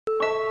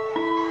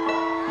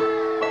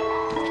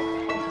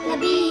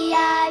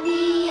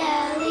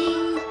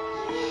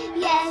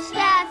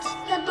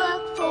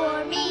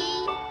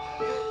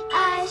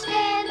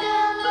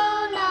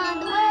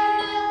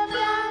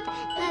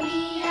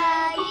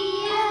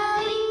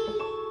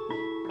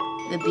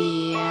the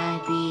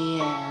Bible.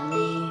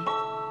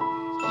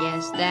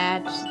 Yes,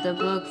 that's the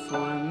book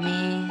for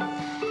me.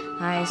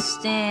 I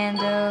stand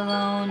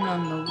alone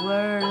on the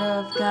Word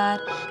of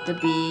God, the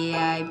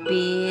Bible.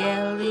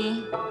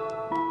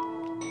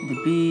 The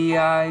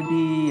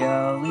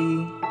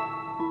Bible.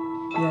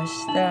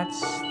 Yes,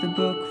 that's the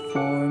book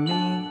for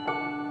me.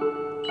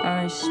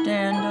 I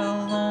stand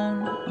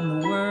alone on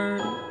the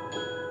Word.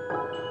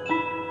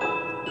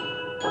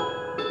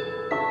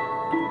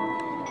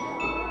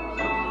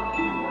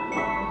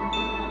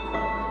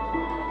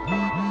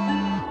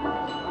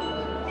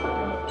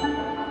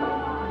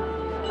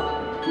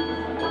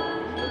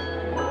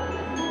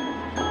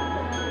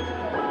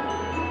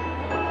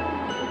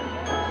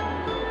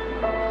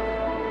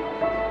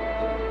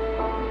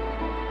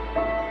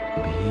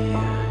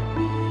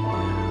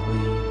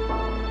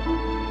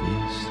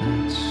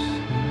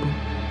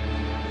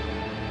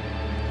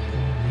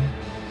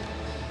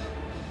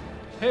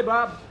 Hey,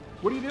 Bob.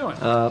 What are you doing?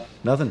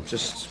 Nothing.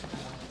 Just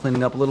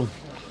cleaning up a little.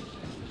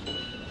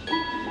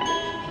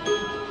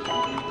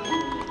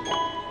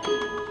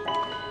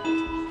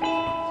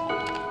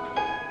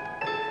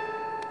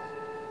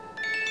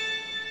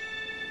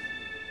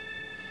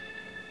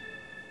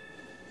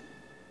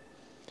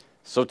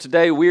 So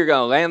today we are going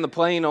to land the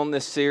plane on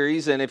this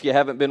series, and if you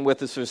haven't been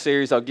with us for the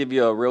series, I'll give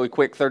you a really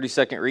quick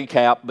 30-second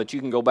recap, but you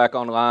can go back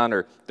online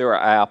or through our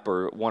app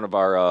or one of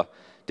our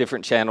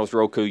different channels,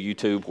 Roku,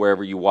 YouTube,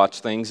 wherever you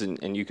watch things,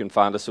 and you can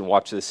find us and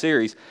watch this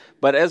series.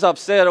 But as I've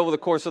said over the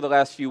course of the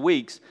last few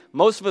weeks,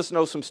 most of us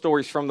know some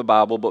stories from the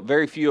Bible, but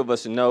very few of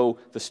us know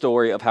the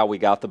story of how we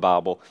got the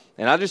Bible.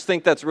 And I just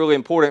think that's really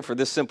important for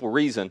this simple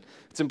reason.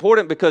 It's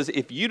important because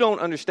if you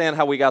don't understand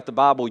how we got the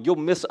Bible, you'll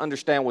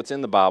misunderstand what's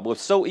in the Bible.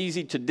 It's so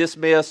easy to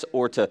dismiss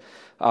or to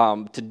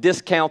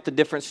discount the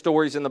different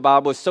stories in the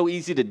Bible. It's so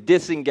easy to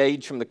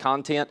disengage from the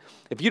content.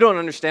 If you don't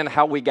understand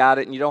how we got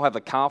it and you don't have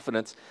the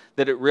confidence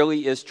that it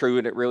really is true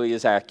and it really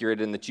is accurate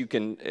and that you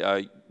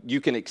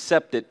can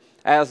accept it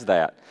as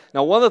that.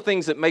 Now, one of the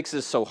things that makes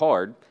this so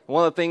hard,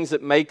 one of the things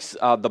that makes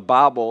the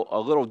Bible a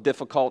little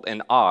difficult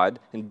and odd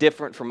and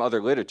different from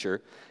other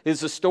literature is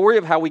the story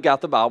of how we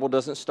got the Bible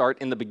doesn't start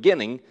in the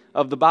beginning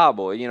of the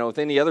Bible. You know, with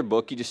any other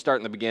book, you just start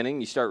in the beginning,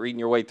 you start reading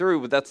your way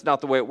through, but that's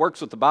not the way it works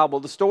with the Bible.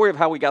 The story of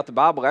how we got the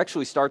Bible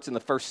actually starts in the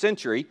first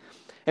century,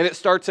 and it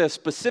starts at a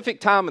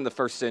specific time in the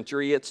first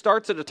century. It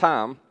starts at a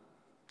time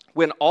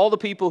when all the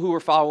people who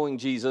were following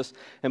Jesus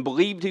and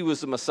believed he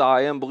was the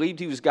Messiah and believed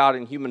he was God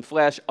in human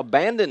flesh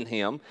abandoned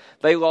him.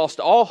 They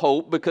lost all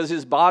hope because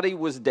his body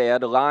was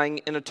dead, lying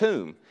in a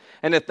tomb.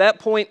 And at that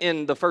point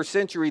in the first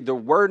century, there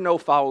were no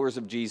followers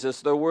of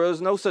Jesus. There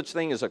was no such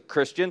thing as a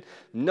Christian.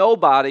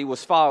 Nobody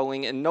was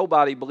following, and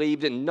nobody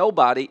believed, and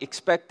nobody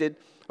expected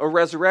a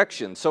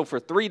resurrection. So for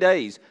 3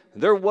 days,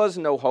 there was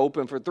no hope,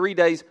 and for 3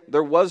 days,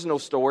 there was no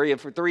story, and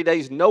for 3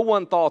 days, no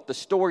one thought the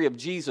story of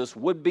Jesus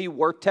would be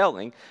worth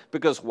telling,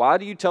 because why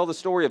do you tell the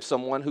story of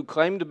someone who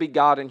claimed to be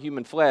God in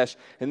human flesh,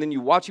 and then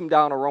you watch him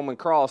die on a Roman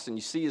cross, and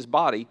you see his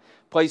body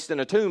placed in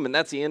a tomb, and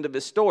that's the end of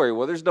his story?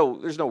 Well, there's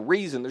no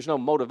reason, there's no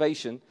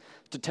motivation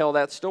to tell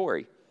that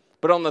story.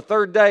 But on the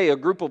third day, a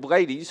group of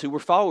ladies who were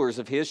followers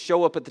of his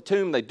show up at the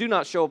tomb. They do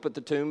not show up at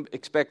the tomb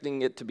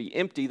expecting it to be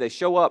empty. They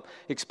show up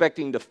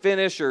expecting to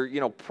finish or,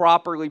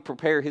 properly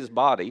prepare his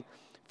body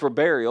for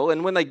burial.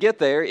 And when they get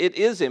there, it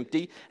is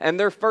empty. And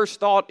their first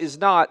thought is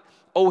not,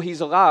 oh,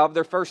 he's alive.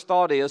 Their first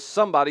thought is,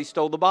 somebody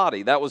stole the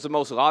body. That was the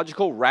most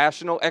logical,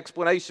 rational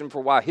explanation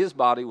for why his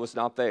body was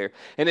not there.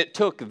 And it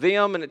took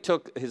them and it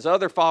took his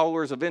other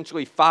followers,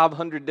 eventually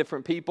 500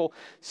 different people,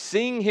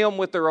 seeing him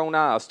with their own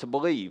eyes to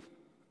believe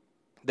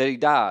that he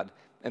died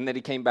and that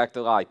he came back to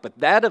life. But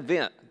that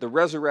event, the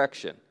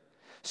resurrection,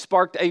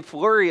 sparked a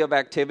flurry of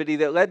activity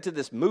that led to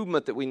this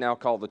movement that we now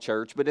call the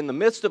church. But in the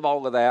midst of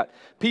all of that,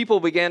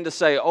 people began to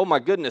say, oh my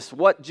goodness,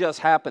 what just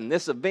happened?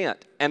 This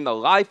event and the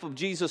life of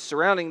Jesus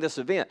surrounding this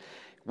event.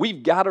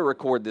 We've got to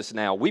record this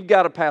now. We've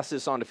got to pass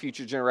this on to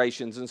future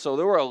generations. And so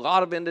there were a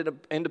lot of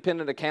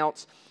independent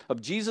accounts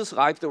of Jesus'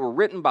 life that were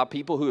written by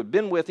people who had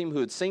been with him, who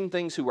had seen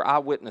things, who were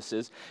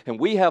eyewitnesses. And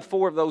we have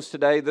 4 of those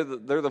today.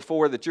 They're the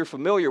 4 that you're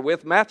familiar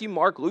with: Matthew,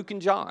 Mark, Luke,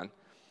 and John.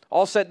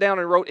 All sat down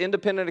and wrote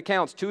independent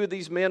accounts. 2 of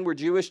these men were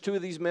Jewish, 2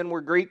 of these men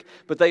were Greek,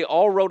 but they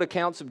all wrote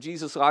accounts of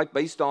Jesus' life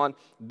based on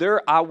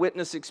their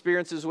eyewitness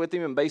experiences with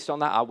him and based on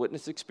the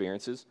eyewitness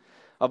experiences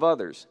of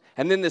others.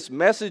 And then this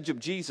message of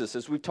Jesus,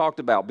 as we've talked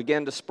about,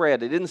 began to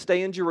spread. It didn't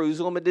stay in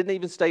Jerusalem. It didn't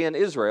even stay in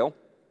Israel.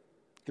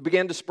 It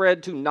began to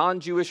spread to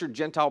non-Jewish or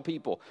Gentile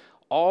people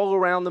all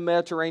around the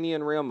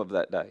Mediterranean rim of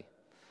that day.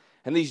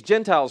 And these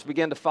Gentiles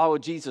began to follow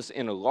Jesus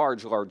in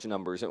large, large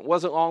numbers. It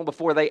wasn't long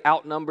before they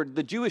outnumbered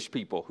the Jewish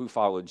people who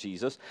followed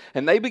Jesus.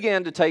 And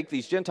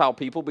these Gentile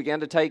people began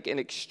to take an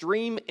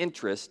extreme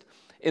interest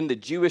in the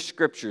Jewish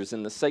scriptures,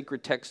 in the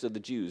sacred texts of the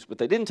Jews. But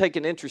they didn't take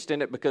an interest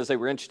in it because they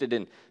were interested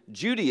in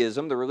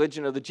Judaism, the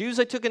religion of the Jews.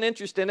 They took an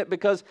interest in it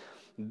because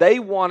they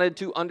wanted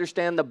to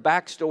understand the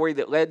backstory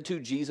that led to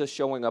Jesus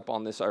showing up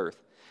on this earth.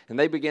 And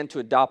they began to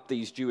adopt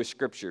these Jewish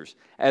scriptures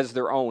as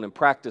their own and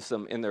practice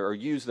them or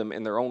use them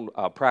in their own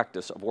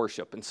practice of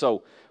worship. And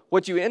so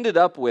what you ended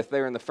up with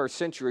there in the first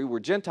century were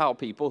Gentile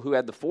people who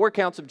had the 4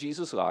 accounts of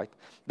Jesus' life.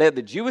 They had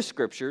the Jewish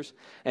scriptures,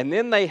 and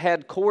then they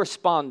had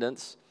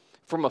correspondence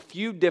from a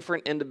few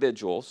different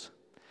individuals.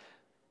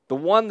 The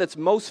one that's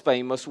most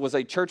famous was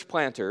a church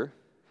planter,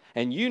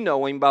 and you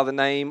know him by the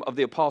name of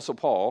the Apostle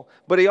Paul,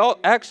 but he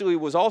actually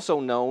was also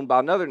known by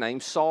another name,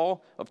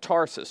 Saul of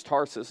Tarsus.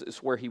 Tarsus is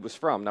where he was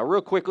from. Now,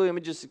 real quickly, let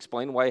me just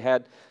explain why he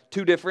had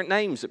 2 different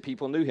names that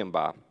people knew him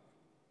by.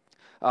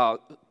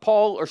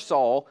 Paul or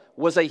Saul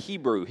was a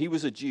Hebrew. He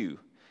was a Jew.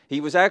 He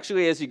was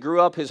actually, as he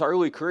grew up, his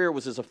early career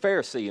was as a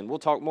Pharisee, and we'll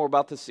talk more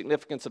about the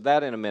significance of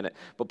that in a minute.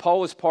 But Paul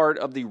was part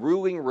of the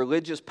ruling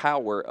religious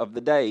power of the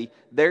day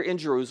there in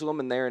Jerusalem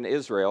and there in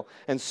Israel.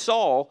 And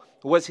Saul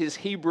was his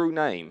Hebrew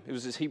name. It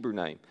was his Hebrew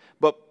name.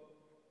 But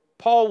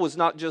Paul was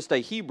not just a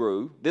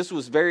Hebrew. This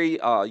was very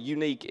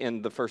unique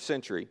in the first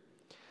century.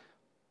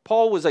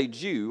 Paul was a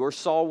Jew, or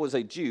Saul was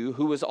a Jew,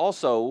 who was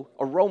also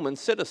a Roman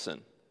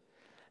citizen.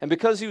 And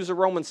because he was a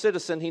Roman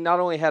citizen, he not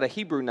only had a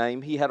Hebrew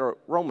name, he had a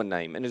Roman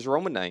name, and his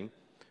Roman name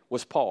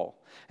was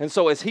Paul. And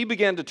so as he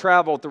began to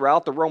travel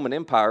throughout the Roman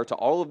Empire to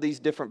all of these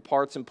different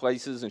parts and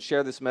places and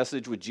share this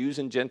message with Jews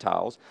and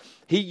Gentiles,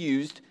 he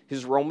used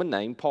his Roman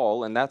name,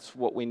 Paul, and that's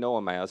what we know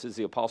him as, is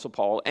the Apostle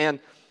Paul. And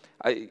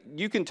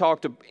you can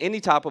talk to any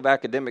type of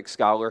academic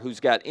scholar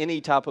who's got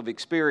any type of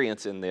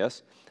experience in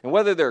this, and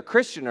whether they're a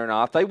Christian or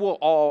not, they will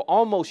all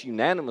almost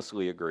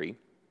unanimously agree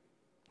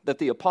that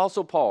the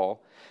Apostle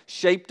Paul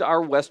shaped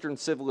our Western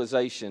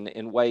civilization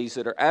in ways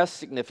that are as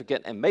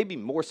significant and maybe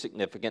more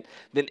significant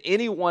than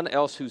anyone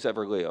else who's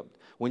ever lived.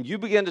 When you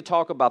begin to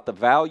talk about the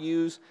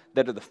values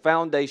that are the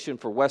foundation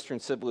for Western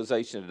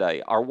civilization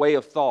today, our way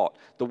of thought,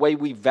 the way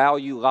we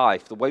value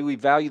life, the way we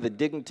value the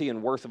dignity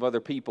and worth of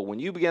other people, when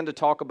you begin to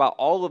talk about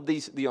all of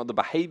these, the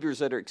behaviors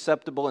that are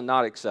acceptable and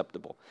not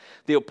acceptable,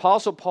 the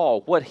Apostle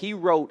Paul, what he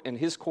wrote in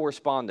his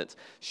correspondence,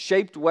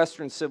 shaped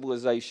Western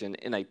civilization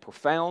in a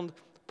profound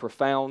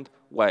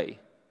way.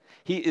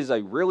 He is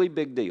a really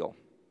big deal.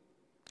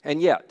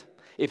 And yet,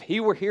 if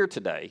he were here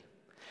today,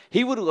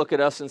 he would look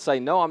at us and say,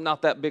 no, I'm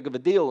not that big of a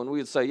deal. And we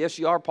would say, yes,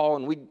 you are, Paul.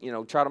 And we'd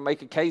try to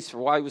make a case for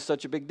why he was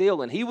such a big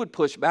deal. And he would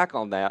push back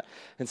on that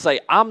and say,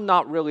 I'm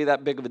not really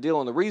that big of a deal.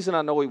 And the reason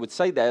I know he would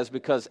say that is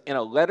because in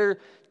a letter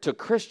to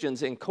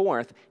Christians in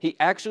Corinth, he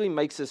actually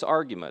makes this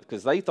argument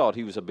because they thought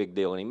he was a big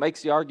deal. And he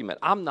makes the argument,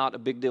 I'm not a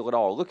big deal at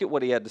all. Look at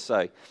what he had to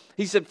say.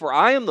 He said, for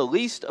I am the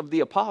least of the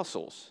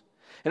apostles.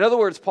 In other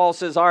words, Paul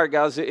says, all right,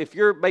 guys, if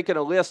you're making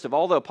a list of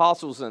all the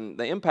apostles and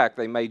the impact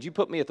they made, you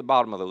put me at the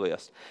bottom of the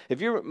list.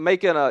 If you're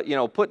making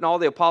putting all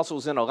the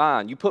apostles in a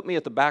line, you put me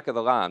at the back of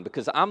the line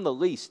because I'm the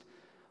least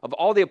of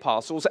all the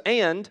apostles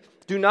and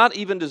do not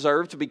even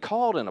deserve to be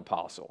called an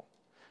apostle.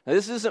 Now,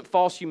 this isn't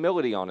false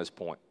humility on his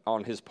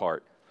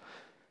part.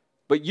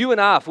 But you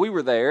and I, if we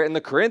were there, and the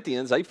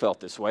Corinthians, they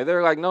felt this way.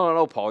 They're like,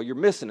 no, Paul, you're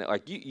missing it.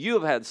 Like, you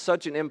have had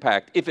such an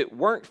impact. If it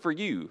weren't for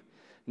you,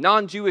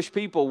 non-Jewish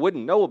people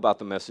wouldn't know about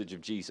the message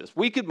of Jesus.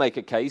 We could make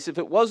a case, if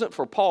it wasn't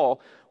for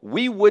Paul,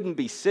 we wouldn't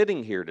be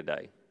sitting here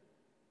today.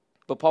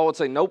 But Paul would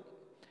say, nope,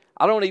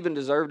 I don't even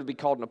deserve to be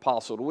called an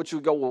apostle. To which we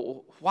go,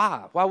 well,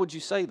 why? Why would you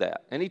say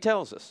that? And he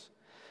tells us.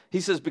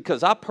 He says,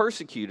 because I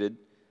persecuted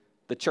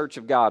the church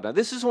of God. Now,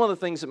 this is one of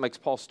the things that makes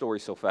Paul's story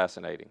so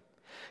fascinating.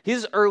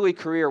 His early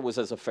career was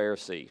as a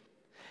Pharisee.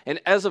 And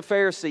as a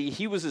Pharisee,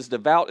 he was as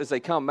devout as they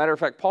come. Matter of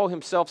fact, Paul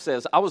himself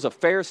says, I was a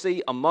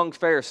Pharisee among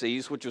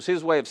Pharisees, which was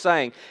his way of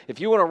saying, if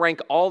you want to rank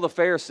all the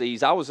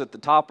Pharisees, I was at the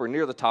top or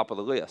near the top of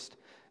the list.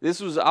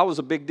 I was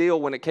a big deal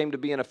when it came to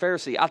being a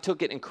Pharisee. I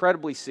took it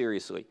incredibly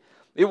seriously.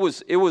 It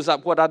was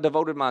what I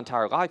devoted my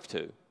entire life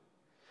to.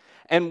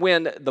 And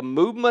when the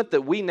movement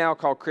that we now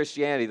call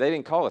Christianity, they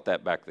didn't call it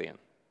that back then.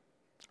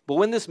 But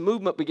when this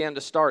movement began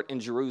to start in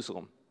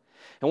Jerusalem,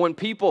 and when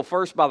people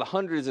first by the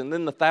hundreds and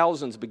then the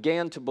thousands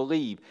began to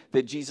believe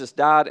that Jesus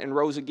died and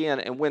rose again,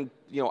 and when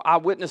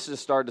eyewitnesses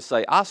started to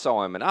say, I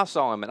saw him, and I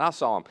saw him, and I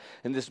saw him,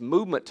 and this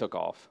movement took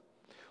off,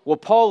 well,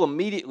 Paul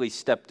immediately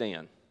stepped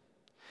in.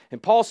 And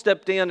Paul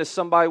stepped in as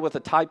somebody with a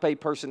type A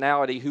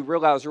personality who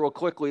realized real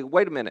quickly,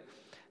 wait a minute,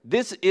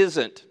 this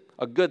isn't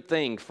a good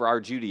thing for our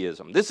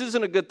Judaism. This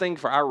isn't a good thing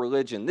for our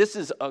religion. This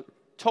is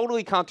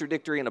totally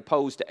contradictory and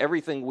opposed to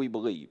everything we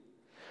believe.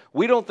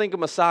 We don't think a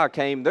Messiah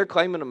came. They're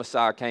claiming a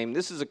Messiah came.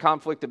 This is a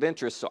conflict of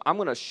interest, so I'm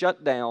going to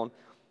shut down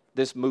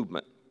this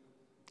movement.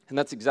 And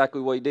that's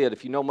exactly what he did,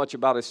 if you know much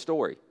about his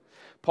story.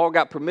 Paul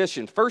got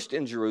permission, first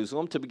in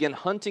Jerusalem, to begin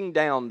hunting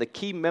down the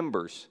key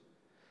members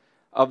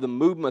of the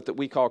movement that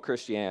we call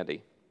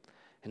Christianity.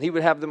 And he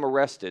would have them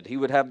arrested. He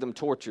would have them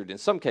tortured. In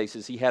some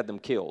cases, he had them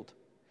killed.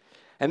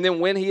 And then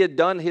when he had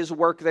done his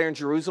work there in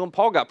Jerusalem,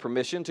 Paul got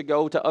permission to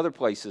go to other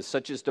places,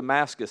 such as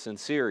Damascus and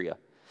Syria,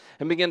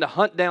 and began to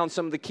hunt down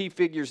some of the key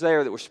figures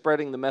there that were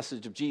spreading the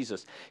message of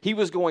Jesus. He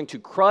was going to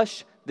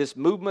crush this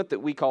movement that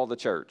we call the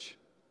church.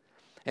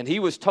 And he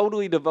was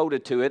totally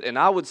devoted to it. And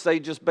I would say,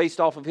 just based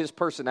off of his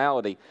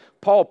personality,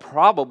 Paul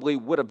probably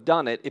would have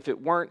done it if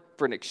it weren't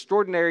for an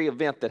extraordinary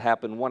event that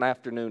happened one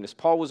afternoon as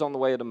Paul was on the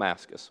way to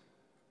Damascus.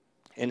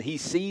 And he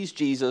sees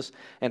Jesus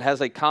and has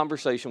a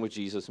conversation with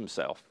Jesus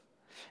himself.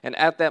 And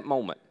at that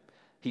moment,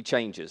 he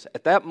changes.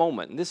 At that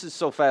moment, and this is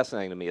so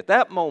fascinating to me, at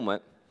that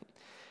moment,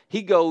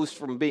 he goes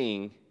from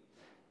being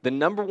the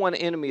number one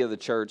enemy of the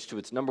church to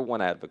its number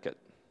one advocate.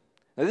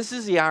 Now, this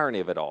is the irony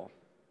of it all.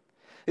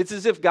 It's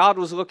as if God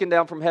was looking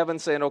down from heaven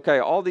saying, okay,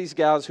 all these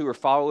guys who are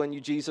following you,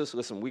 Jesus,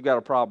 listen, we've got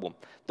a problem.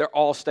 They're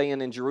all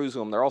staying in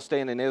Jerusalem. They're all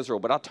staying in Israel.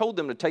 But I told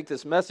them to take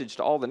this message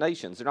to all the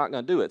nations. They're not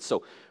going to do it.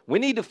 So we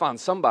need to find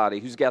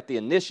somebody who's got the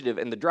initiative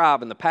and the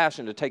drive and the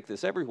passion to take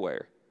this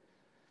everywhere.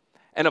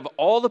 And of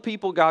all the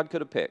people God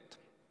could have picked,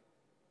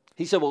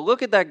 he said, well,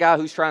 look at that guy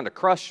who's trying to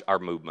crush our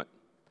movement.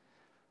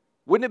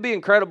 Wouldn't it be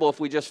incredible if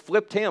we just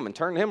flipped him and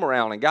turned him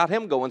around and got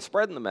him going,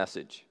 spreading the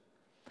message?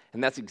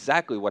 And that's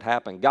exactly what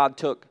happened. God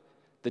took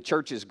the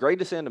church's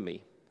greatest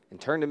enemy and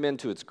turned him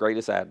into its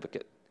greatest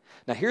advocate.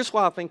 Now, here's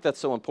why I think that's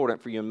so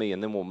important for you and me,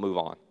 and then we'll move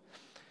on.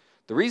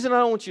 The reason I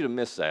don't want you to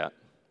miss that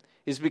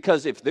is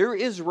because if there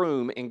is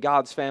room in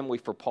God's family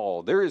for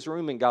Paul, there is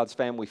room in God's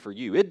family for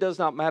you. It does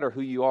not matter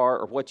who you are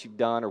or what you've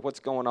done or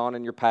what's going on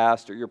in your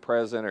past or your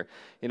present or,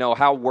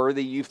 how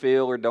worthy you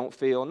feel or don't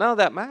feel. None of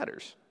that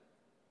matters.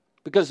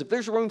 Because if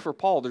there's room for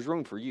Paul, there's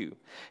room for you.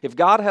 If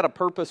God had a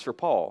purpose for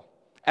Paul,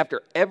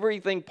 after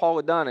everything Paul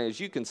had done, and as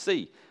you can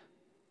see,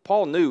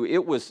 Paul knew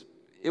it was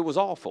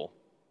awful.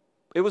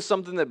 It was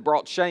something that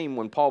brought shame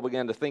when Paul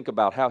began to think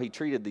about how he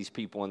treated these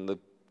people and the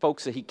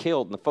folks that he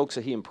killed and the folks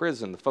that he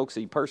imprisoned, the folks that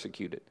he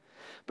persecuted.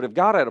 But if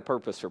God had a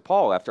purpose for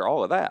Paul after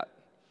all of that,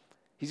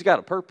 he's got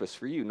a purpose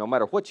for you no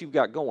matter what you've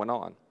got going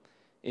on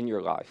in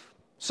your life.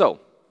 So,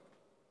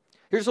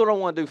 here's what I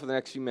want to do for the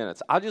next few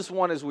minutes. I just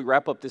want, as we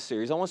wrap up this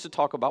series, I want us to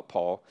talk about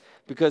Paul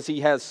because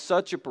he has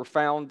such a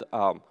profound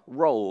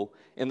role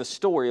in the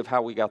story of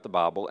how we got the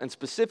Bible. And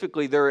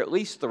specifically, there are at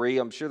least three,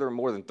 I'm sure there are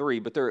more than three,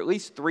 but there are at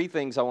least three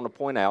things I want to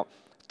point out,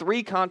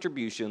 three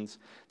contributions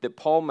that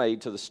Paul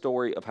made to the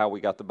story of how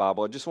we got the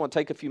Bible. I just want to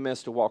take a few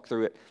minutes to walk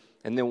through it,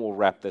 and then we'll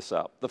wrap this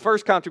up. The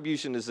first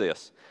contribution is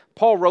this.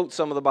 Paul wrote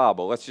some of the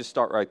Bible. Let's just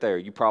start right there.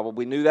 You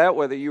probably knew that,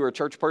 whether you were a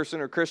church person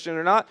or Christian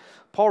or not.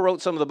 Paul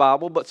wrote some of the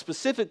Bible, but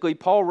specifically,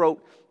 Paul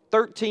wrote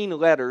 13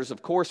 letters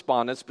of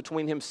correspondence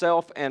between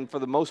himself and, for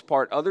the most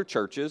part, other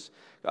churches,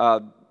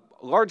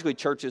 largely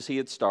churches he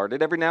had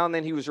started. Every now and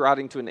then he was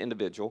writing to an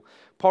individual.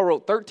 Paul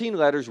wrote 13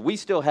 letters we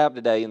still have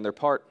today, and they're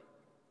part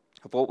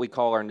of what we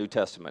call our New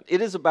Testament.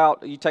 It is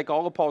about, you take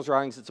all of Paul's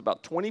writings, it's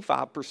about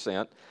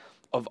 25%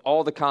 of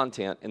all the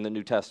content in the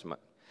New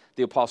Testament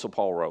the Apostle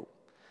Paul wrote.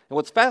 And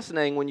what's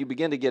fascinating when you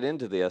begin to get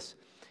into this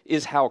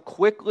is how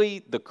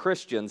quickly the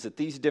Christians at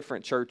these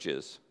different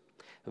churches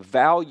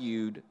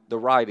valued the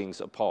writings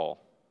of Paul.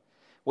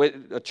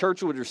 When a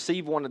church would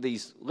receive one of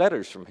these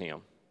letters from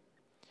him,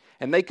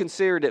 and they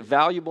considered it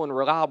valuable and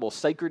reliable,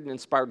 sacred and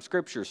inspired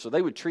scripture, so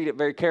they would treat it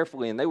very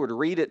carefully, and they would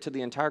read it to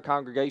the entire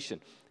congregation.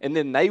 And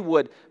then they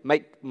would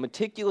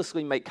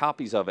meticulously make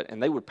copies of it,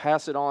 and they would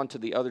pass it on to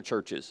the other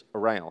churches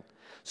around,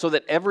 so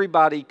that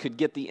everybody could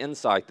get the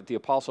insight that the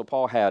Apostle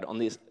Paul had on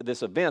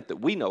this event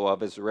that we know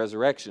of as the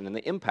resurrection and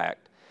the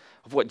impact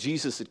of what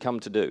Jesus had come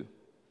to do.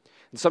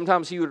 And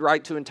sometimes he would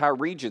write to entire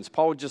regions.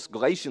 Paul, just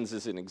Galatians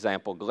is an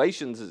example.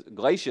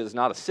 Galatia is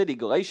not a city.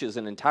 Galatia is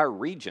an entire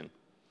region.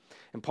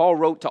 And Paul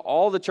wrote to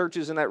all the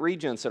churches in that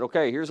region and said,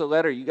 okay, here's a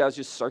letter. You guys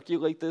just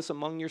circulate this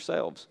among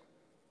yourselves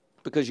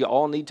because you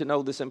all need to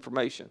know this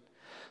information.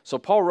 So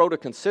Paul wrote a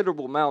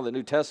considerable amount of the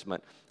New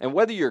Testament. And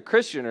whether you're a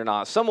Christian or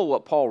not, some of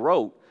what Paul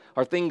wrote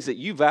are things that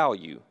you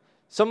value.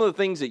 Some of the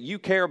things that you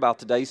care about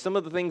today, some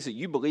of the things that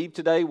you believe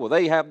today, well,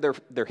 they have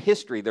their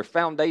history, their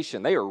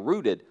foundation. They are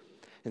rooted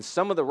in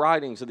some of the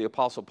writings of the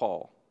Apostle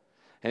Paul.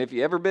 And if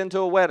you've ever been to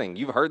a wedding,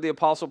 you've heard the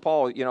Apostle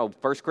Paul,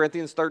 1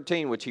 Corinthians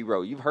 13, which he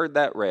wrote. You've heard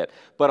that read.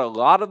 But a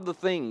lot of the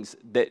things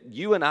that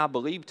you and I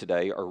believe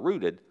today are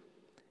rooted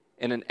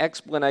in an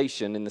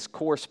explanation in this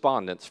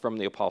correspondence from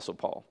the Apostle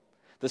Paul.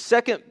 The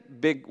second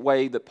big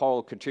way that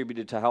Paul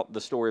contributed to help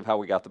the story of how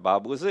we got the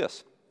Bible is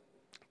this.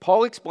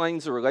 Paul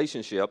explains the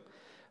relationship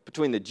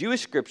between the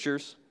Jewish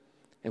scriptures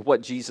and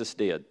what Jesus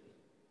did.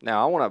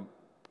 Now, I want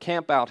to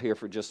camp out here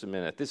for just a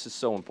minute. This is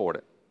so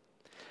important.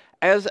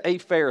 As a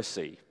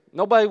Pharisee,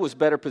 nobody was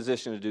better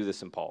positioned to do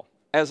this than Paul.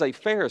 As a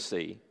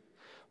Pharisee,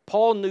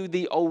 Paul knew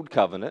the Old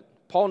Covenant.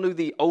 Paul knew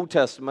the Old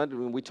Testament,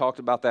 and we talked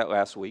about that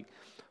last week.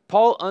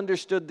 Paul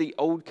understood the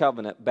Old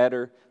Covenant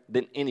better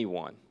than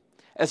anyone.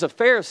 As a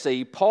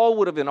Pharisee, Paul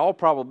would have in all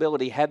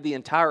probability had the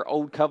entire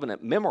Old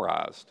Covenant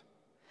memorized.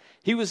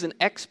 He was an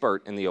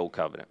expert in the Old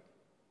Covenant.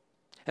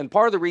 And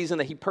part of the reason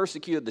that he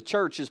persecuted the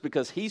church is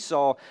because he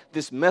saw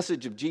this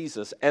message of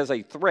Jesus as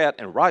a threat,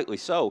 and rightly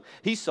so.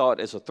 He saw it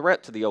as a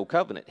threat to the Old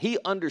Covenant. He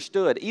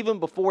understood, even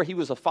before he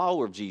was a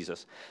follower of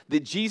Jesus,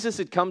 that Jesus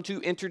had come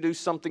to introduce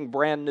something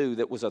brand new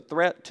that was a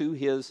threat to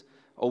his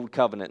Old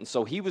Covenant. And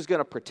so he was going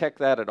to protect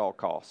that at all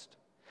costs.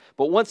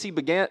 But once he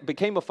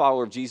became a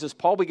follower of Jesus,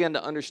 Paul began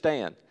to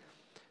understand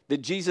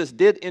that Jesus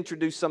did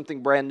introduce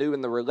something brand new in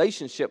the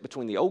relationship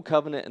between the Old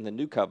Covenant and the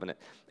New Covenant.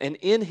 And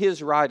in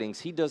his writings,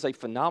 he does a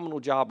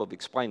phenomenal job of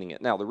explaining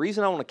it. Now, the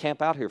reason I want to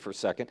camp out here for a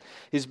second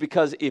is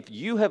because if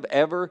you have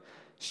ever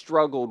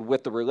struggled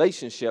with the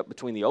relationship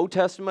between the Old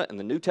Testament and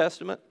the New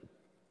Testament,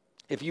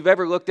 if you've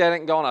ever looked at it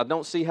and gone, I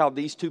don't see how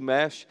these two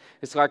mesh,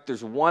 it's like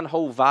there's one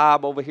whole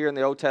vibe over here in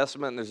the Old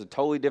Testament and there's a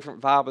totally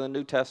different vibe in the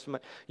New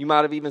Testament. You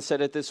might have even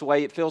said it this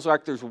way. It feels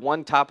like there's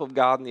one type of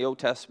God in the Old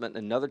Testament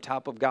and another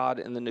type of God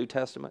in the New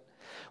Testament.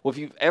 Well, if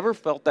you've ever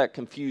felt that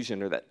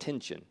confusion or that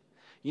tension,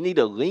 you need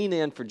to lean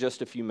in for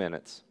just a few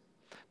minutes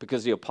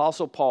because the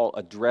Apostle Paul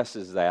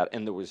addresses that,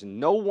 and there was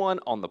no one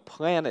on the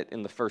planet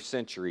in the first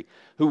century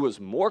who was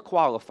more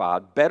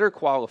qualified, better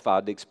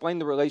qualified to explain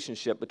the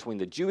relationship between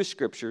the Jewish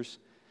Scriptures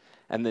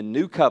and the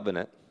New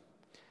Covenant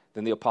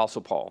than the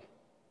Apostle Paul.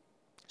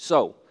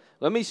 So,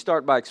 let me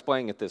start by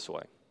explaining it this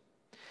way.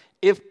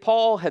 If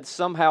Paul had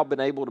somehow been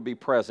able to be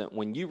present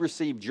when you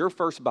received your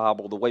first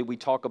Bible the way we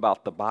talk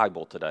about the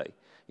Bible today,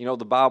 you know,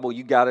 the Bible,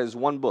 you got it as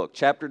one book,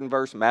 chapter and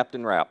verse, mapped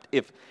and wrapped.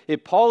 If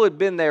Paul had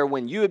been there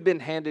when you had been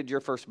handed your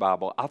first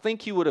Bible, I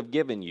think he would have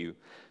given you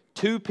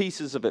two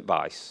pieces of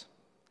advice.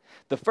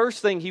 The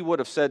first thing he would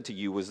have said to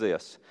you was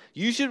this: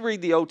 you should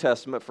read the Old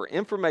Testament for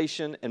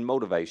information and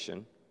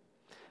motivation,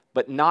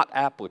 but not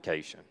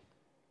application.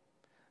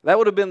 That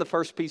would have been the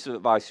first piece of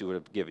advice he would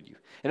have given you.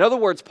 In other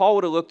words, Paul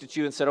would have looked at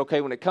you and said, okay,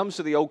 when it comes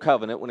to the Old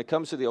Covenant, when it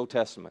comes to the Old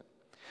Testament,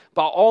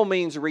 by all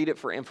means read it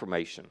for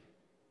information.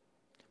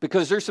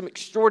 Because there's some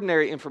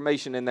extraordinary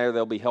information in there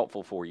that'll be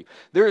helpful for you.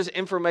 There is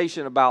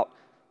information about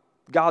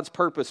God's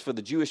purpose for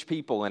the Jewish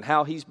people and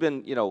how he's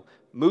been,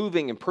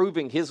 moving and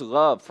proving his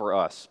love for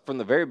us from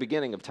the very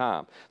beginning of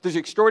time. There's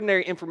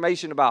extraordinary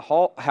information about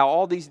how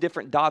all these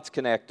different dots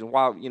connect and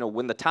why,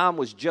 when the time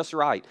was just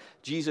right,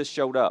 Jesus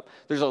showed up.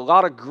 There's a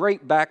lot of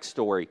great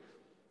backstory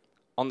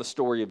on the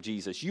story of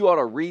Jesus. You ought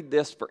to read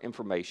this for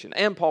information.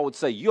 And Paul would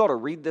say you ought to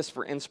read this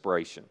for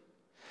inspiration.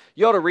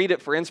 You ought to read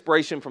it for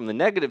inspiration from the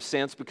negative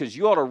sense because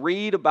you ought to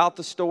read about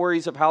the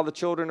stories of how the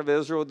children of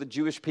Israel, the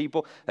Jewish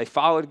people, they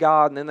followed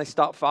God and then they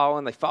stopped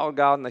following. They followed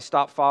God and they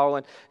stopped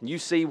following. And you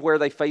see where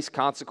they faced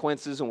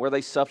consequences and where they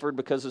suffered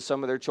because of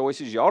some of their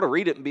choices. You ought to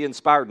read it and be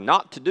inspired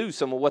not to do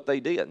some of what they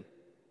did.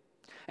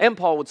 And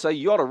Paul would say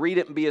you ought to read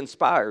it and be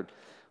inspired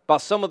by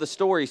some of the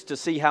stories to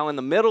see how in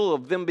the middle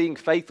of them being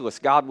faithless,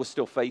 God was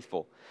still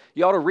faithful.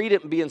 You ought to read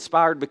it and be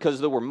inspired because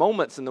there were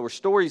moments and there were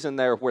stories in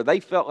there where they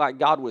felt like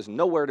God was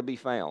nowhere to be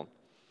found.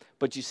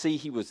 But you see,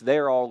 he was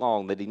there all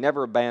along, that he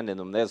never abandoned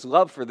them, that his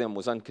love for them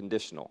was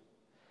unconditional.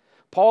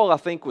 Paul, I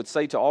think, would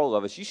say to all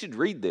of us, you should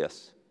read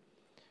this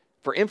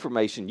for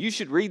information. You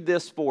should read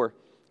this for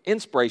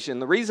inspiration.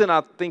 The reason I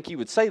think he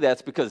would say that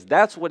is because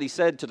that's what he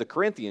said to the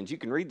Corinthians. You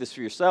can read this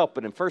for yourself,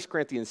 but in 1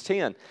 Corinthians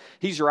 10,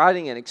 he's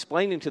writing and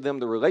explaining to them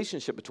the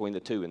relationship between the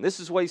two. And this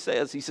is what he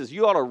says. He says,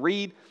 you ought to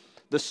read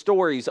the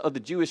stories of the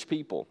Jewish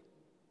people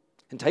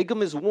and take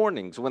them as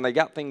warnings when they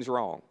got things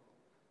wrong.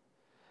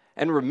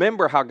 And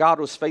remember how God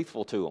was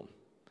faithful to them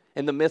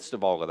in the midst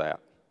of all of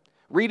that.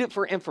 Read it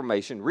for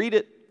information. Read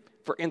it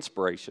for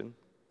inspiration.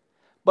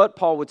 But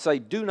Paul would say,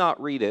 do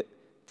not read it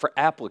for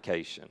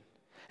application.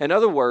 In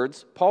other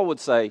words, Paul would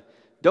say,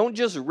 don't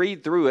just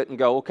read through it and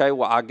go, okay,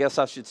 well, I guess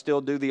I should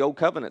still do the Old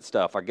Covenant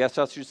stuff. I guess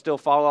I should still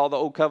follow all the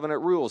Old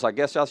Covenant rules. I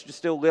guess I should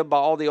still live by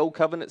all the Old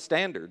Covenant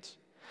standards.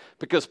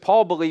 Because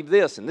Paul believed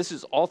this, and this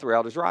is all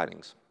throughout his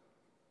writings.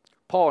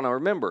 Paul, now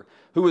remember,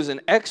 who was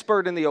an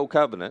expert in the Old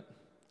Covenant,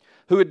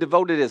 who had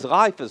devoted his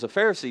life as a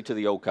Pharisee to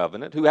the Old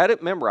Covenant, who had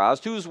it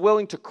memorized, who was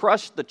willing to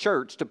crush the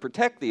church to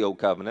protect the Old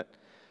Covenant.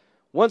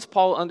 Once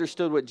Paul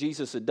understood what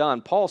Jesus had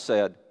done, Paul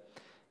said,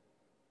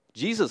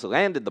 Jesus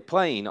landed the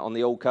plane on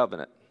the Old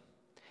Covenant.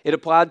 It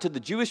applied to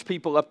the Jewish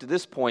people up to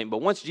this point,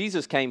 but once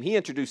Jesus came, he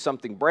introduced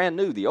something brand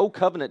new. The Old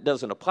Covenant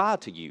doesn't apply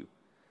to you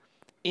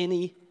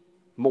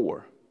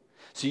anymore.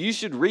 So you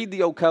should read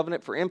the Old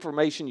Covenant for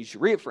information. You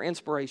should read it for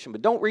inspiration,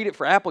 but don't read it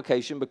for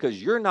application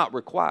because you're not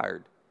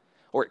required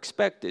or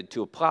expected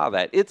to apply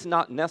that. It's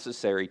not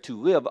necessary to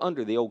live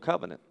under the Old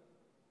Covenant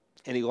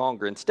any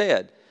longer.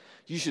 Instead,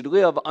 you should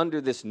live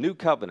under this new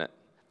covenant,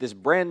 this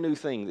brand new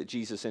thing that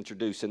Jesus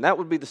introduced. And that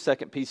would be the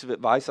second piece of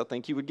advice I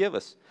think he would give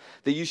us,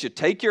 that you should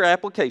take your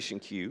application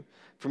cue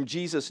from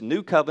Jesus'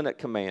 new covenant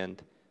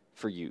command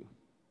for you.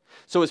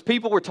 So as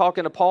people were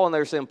talking to Paul and they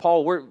were saying,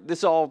 Paul,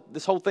 this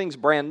whole thing's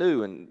brand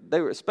new, and they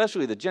were,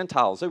 especially the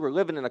Gentiles, they were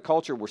living in a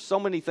culture where so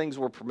many things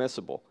were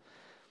permissible.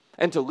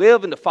 And to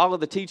live and to follow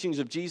the teachings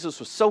of Jesus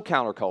was so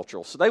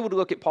countercultural. So they would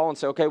look at Paul and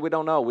say, okay, we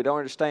don't know, we don't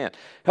understand.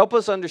 Help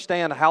us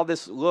understand how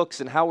this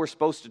looks and how we're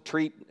supposed to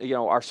treat,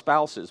 our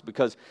spouses.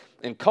 Because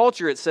in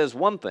culture it says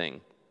one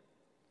thing.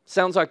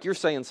 Sounds like you're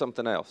saying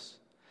something else.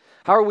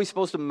 How are we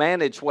supposed to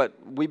manage what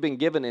we've been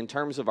given in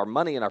terms of our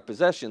money and our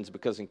possessions?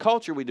 Because in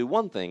culture we do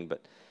one thing,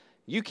 but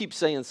you keep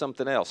saying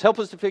something else. Help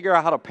us to figure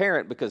out how to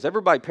parent, because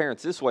everybody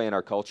parents this way in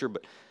our culture,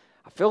 but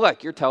I feel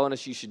like you're telling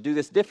us you should do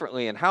this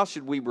differently, and how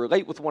should we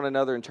relate with one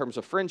another in terms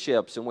of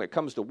friendships and when it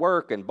comes to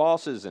work and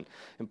bosses and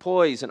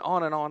employees and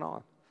on and on and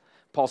on.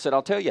 Paul said,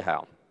 I'll tell you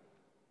how.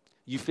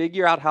 You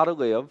figure out how to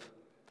live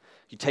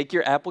You take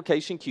your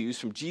application cues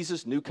from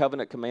Jesus' new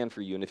covenant command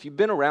for you. And if you've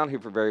been around here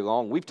for very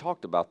long, we've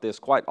talked about this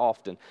quite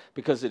often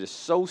because it is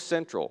so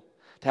central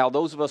to how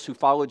those of us who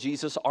follow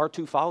Jesus are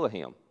to follow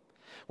him.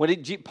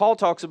 When Paul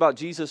talks about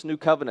Jesus' new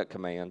covenant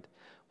command,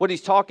 what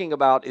he's talking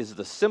about is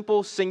the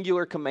simple,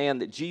 singular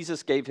command that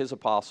Jesus gave his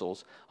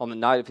apostles on the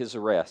night of his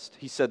arrest.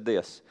 He said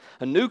this,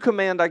 "A new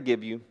command I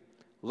give you,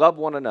 love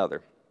one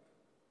another.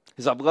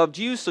 As I've loved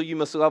you, so you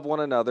must love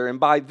one another. And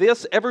by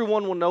this,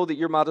 everyone will know that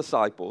you're my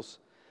disciples,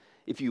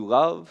 if you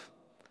love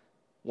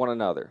one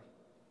another."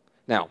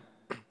 Now,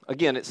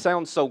 again, it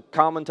sounds so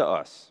common to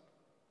us,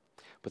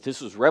 but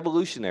this was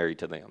revolutionary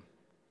to them.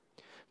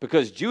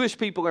 Because Jewish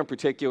people in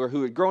particular,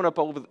 who had grown up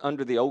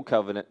under the Old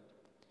Covenant,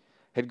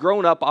 had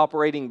grown up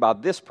operating by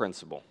this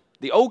principle.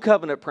 The Old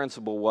Covenant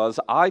principle was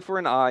eye for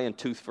an eye and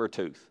tooth for a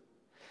tooth.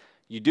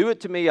 You do it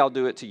to me, I'll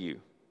do it to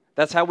you.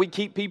 That's how we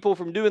keep people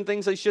from doing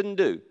things they shouldn't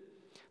do.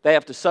 They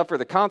have to suffer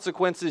the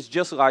consequences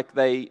just like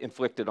they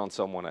inflicted on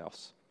someone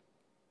else.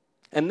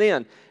 And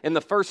then, in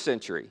the first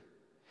century,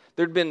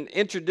 there'd been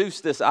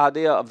introduced this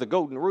idea of the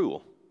golden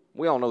rule.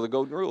 We all know the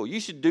golden rule. You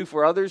should do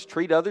for others,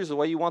 treat others the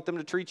way you want them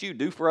to treat you.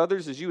 Do for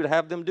others as you would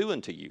have them do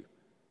unto you.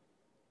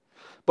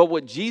 But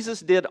what Jesus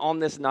did on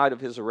this night of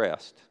his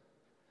arrest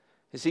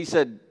is he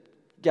said,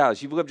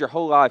 guys, you've lived your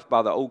whole life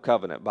by the old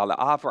covenant, by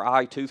the eye for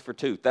eye, tooth for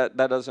tooth. That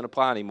doesn't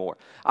apply anymore.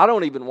 I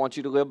don't even want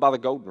you to live by the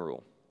golden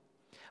rule.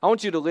 I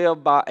want you to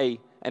live by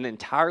an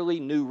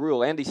entirely new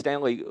rule. Andy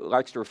Stanley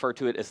likes to refer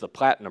to it as the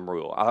platinum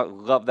rule. I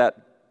love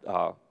that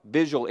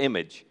visual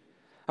image.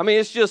 I mean,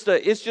 it's just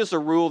a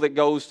rule that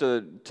goes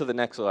to the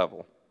next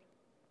level.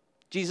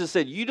 Jesus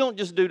said, you don't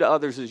just do to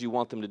others as you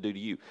want them to do to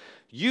you.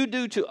 You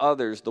do to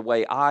others the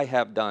way I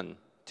have done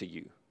to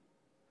you.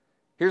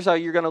 Here's how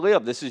you're going to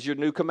live. This is your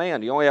new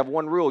command. You only have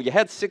one rule. You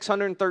had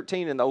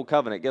 613 in the Old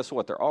Covenant. Guess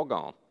what? They're all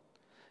gone.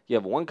 You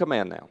have one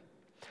command now.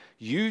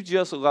 You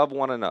just love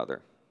one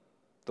another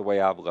the way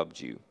I've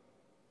loved you.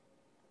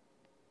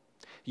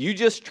 You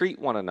just treat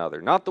one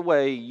another, not the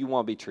way you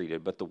want to be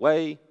treated, but the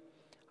way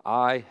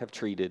I have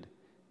treated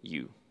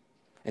you.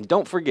 And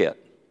don't forget,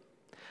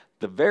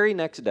 the very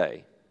next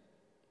day,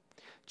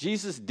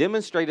 Jesus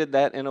demonstrated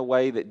that in a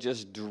way that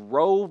just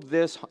drove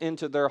this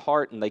into their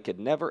heart and they could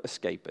never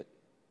escape it.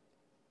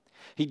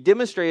 He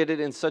demonstrated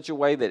it in such a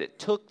way that it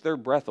took their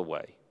breath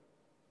away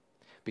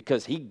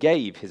because he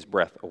gave his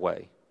breath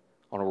away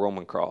on a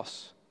Roman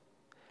cross.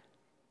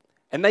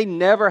 And they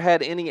never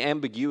had any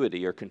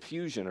ambiguity or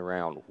confusion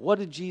around what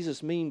did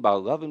Jesus mean by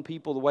loving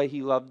people the way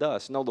he loved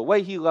us. No, the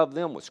way he loved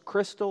them was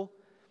crystal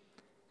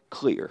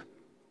clear.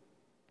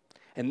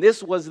 And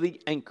this was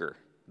the anchor.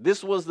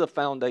 This was the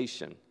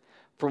foundation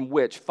from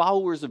which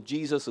followers of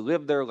Jesus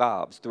lived their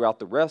lives throughout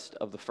the rest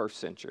of the first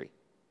century.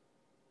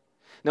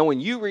 Now, when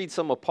you read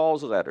some of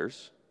Paul's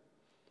letters,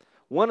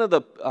 one of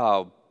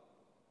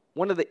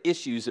the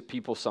issues that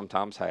people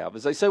sometimes have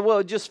is they say, well,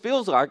 it just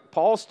feels like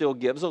Paul still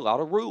gives a lot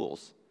of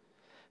rules.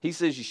 He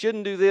says you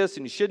shouldn't do this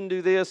and you shouldn't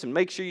do this and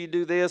make sure you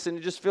do this, and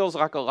it just feels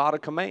like a lot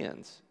of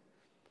commands.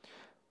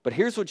 But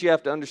here's what you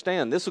have to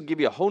understand. This will give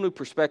you a whole new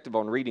perspective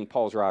on reading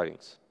Paul's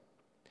writings.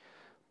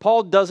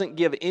 Paul doesn't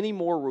give any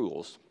more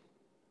rules.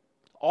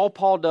 All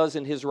Paul does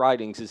in his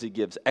writings is he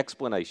gives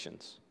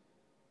explanations.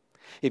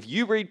 If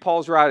you read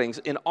Paul's writings,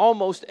 in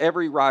almost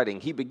every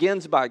writing, he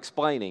begins by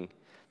explaining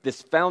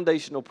this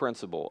foundational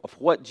principle of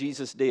what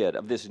Jesus did,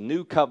 of this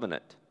new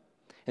covenant,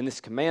 and this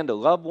command to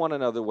love one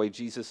another the way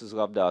Jesus has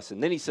loved us.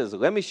 And then he says,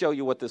 let me show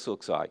you what this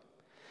looks like.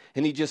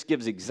 And he just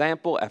gives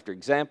example after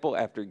example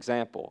after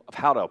example of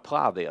how to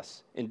apply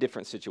this in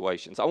different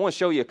situations. I want to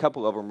show you a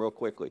couple of them real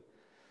quickly.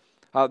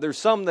 There's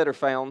some that are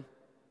found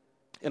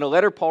in a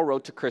letter Paul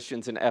wrote to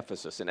Christians in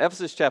Ephesus. In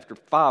Ephesus chapter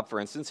 5, for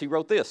instance, he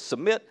wrote this,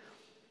 submit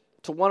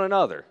to one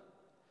another.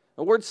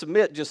 The word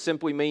submit just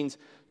simply means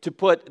to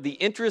put the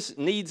interests,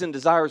 needs, and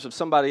desires of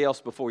somebody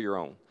else before your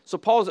own. So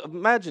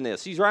imagine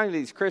this. He's writing to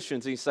these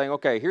Christians and he's saying,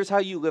 okay, here's how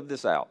you live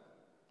this out.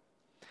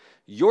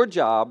 Your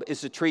job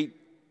is to treat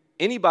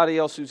anybody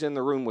else who's in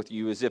the room with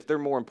you as if they're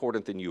more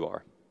important than you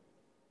are.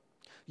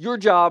 Your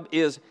job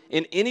is,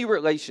 in any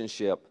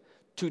relationship,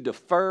 to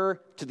defer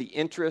to the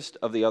interest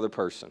of the other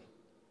person.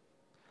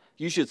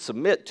 You should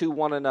submit to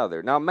one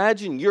another. Now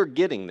imagine you're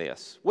getting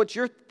this. What's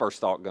your first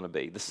thought going to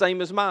be? The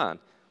same as mine.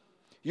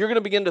 You're going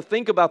to begin to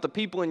think about the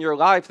people in your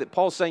life that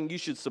Paul's saying you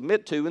should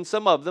submit to, and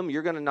some of them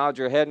you're going to nod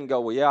your head and go,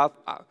 well, yeah,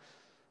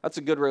 that's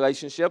a good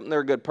relationship, and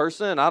they're a good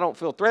person, and I don't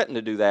feel threatened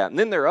to do that. And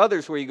then there are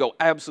others where you go,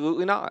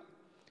 absolutely not.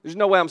 There's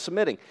no way I'm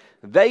submitting.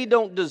 They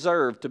don't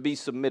deserve to be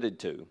submitted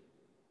to.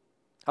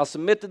 I'll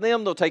submit to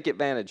them, they'll take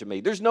advantage of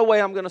me. There's no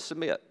way I'm going to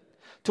submit.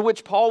 To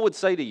which Paul would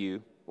say to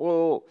you,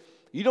 well,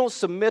 you don't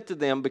submit to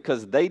them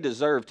because they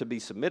deserve to be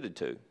submitted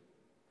to.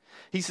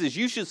 He says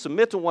you should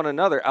submit to one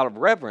another out of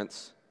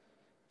reverence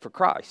for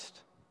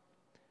Christ.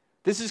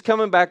 This is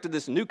coming back to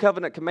this new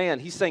covenant command.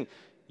 He's saying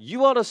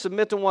you ought to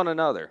submit to one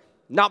another,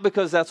 not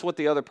because that's what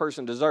the other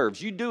person deserves.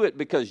 You do it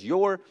because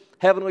your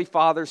heavenly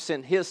Father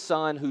sent his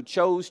Son who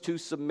chose to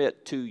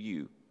submit to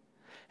you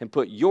and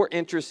put your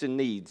interests and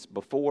needs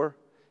before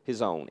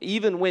his own,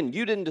 even when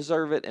you didn't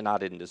deserve it and I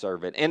didn't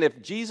deserve it. And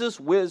if Jesus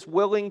was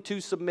willing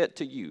to submit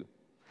to you,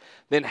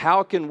 then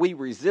how can we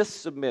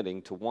resist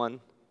submitting to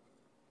one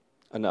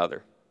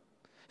another?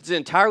 It's an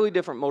entirely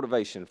different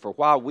motivation for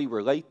why we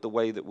relate the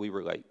way that we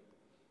relate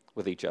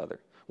with each other.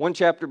 One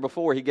chapter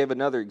before, he gave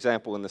another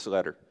example in this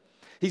letter.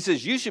 He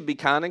says, you should be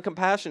kind and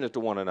compassionate to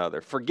one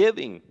another,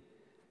 forgiving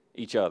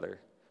each other.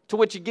 To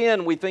which,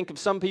 again, we think of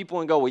some people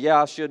and go, well,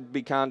 yeah, I should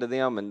be kind to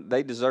them, and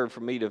they deserve for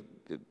me to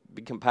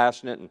be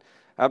compassionate, and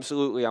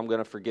absolutely I'm going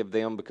to forgive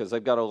them because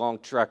they've got a long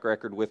track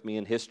record with me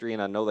in history,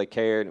 and I know they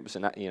care, and it was,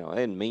 they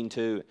didn't mean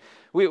to.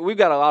 We've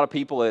got a lot of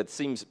people that it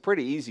seems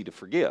pretty easy to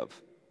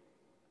forgive.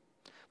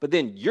 But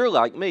then you're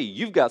like me.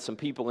 You've got some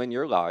people in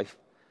your life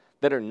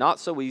that are not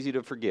so easy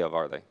to forgive,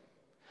 are they?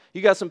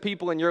 You got some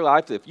people in your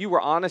life that if you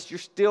were honest, you're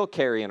still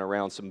carrying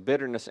around some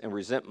bitterness and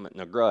resentment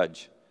and a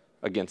grudge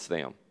against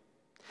them.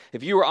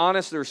 If you were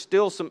honest, there's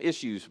still some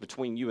issues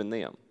between you and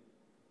them.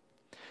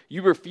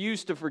 You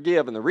refuse to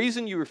forgive, and the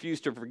reason you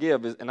refuse to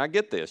forgive is, and I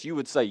get this, you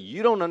would say,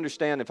 you don't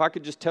understand. If I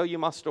could just tell you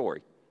my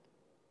story,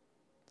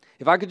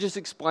 if I could just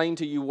explain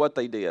to you what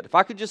they did, if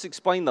I could just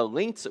explain the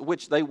lengths at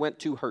which they went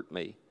to hurt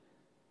me,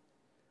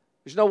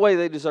 there's no way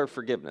they deserve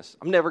forgiveness.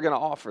 I'm never going to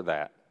offer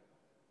that.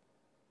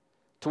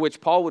 To which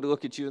Paul would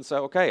look at you and say,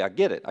 okay, I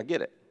get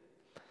it.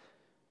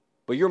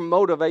 But your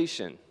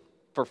motivation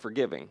for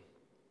forgiving,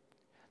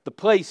 the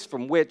place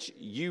from which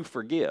you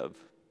forgive,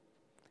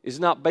 is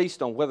not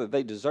based on whether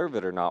they deserve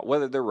it or not,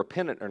 whether they're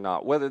repentant or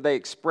not, whether they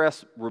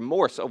express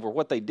remorse over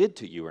what they did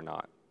to you or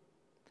not.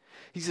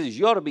 He says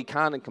you ought to be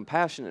kind and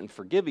compassionate and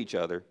forgive each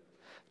other,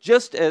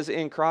 just as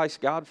in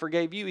Christ God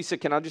forgave you. He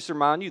said, can I just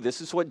remind you,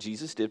 this is what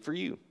Jesus did for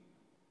you.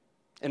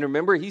 And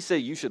remember, he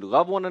said you should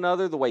love one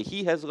another the way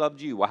he has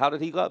loved you. Well, how did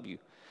he love you?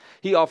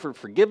 He offered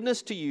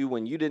forgiveness to you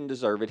when you didn't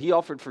deserve it. He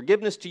offered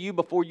forgiveness to you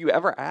before you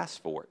ever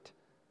asked for it.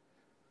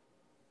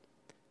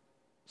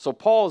 So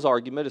Paul's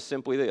argument is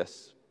simply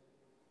this.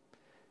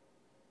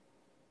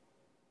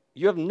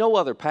 You have no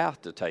other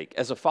path to take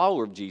as a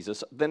follower of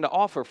Jesus than to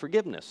offer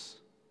forgiveness.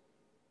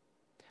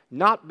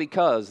 Not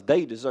because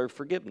they deserve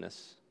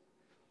forgiveness,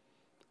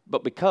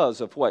 but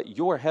because of what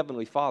your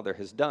Heavenly Father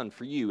has done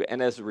for you.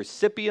 And as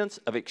recipients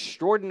of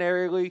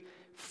extraordinarily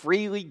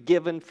freely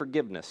given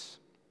forgiveness,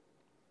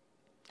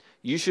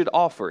 you should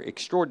offer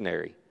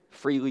extraordinary,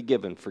 freely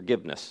given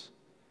forgiveness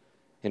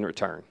in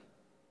return.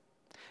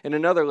 In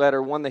another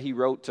letter, one that he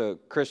wrote to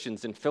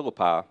Christians in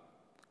Philippi,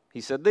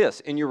 he said this,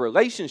 in your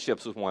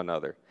relationships with one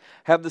another,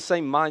 have the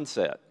same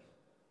mindset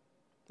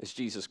as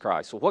Jesus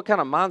Christ. Well, what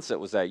kind of mindset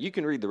was that? You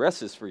can read the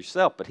rest of this for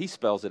yourself, but he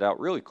spells it out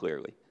really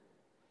clearly.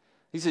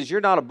 He says,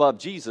 you're not above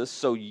Jesus,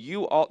 so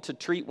you ought to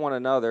treat one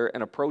another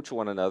and approach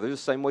one another the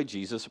same way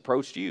Jesus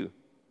approached you.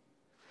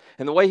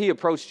 And the way he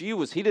approached you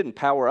was he didn't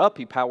power up,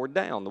 he powered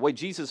down. The way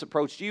Jesus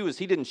approached you is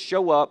he didn't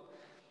show up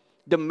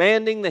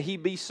demanding that he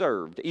be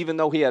served, even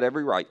though he had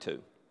every right to.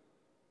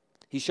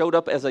 He showed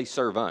up as a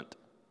servant.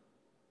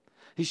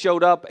 He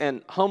showed up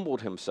and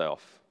humbled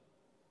himself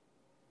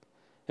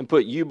and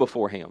put you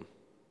before him.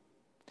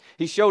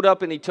 He showed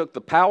up and he took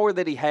the power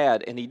that he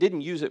had and he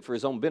didn't use it for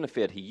his own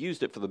benefit. He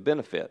used it for the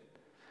benefit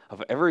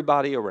of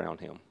everybody around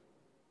him.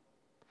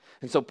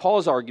 And so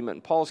Paul's argument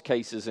and Paul's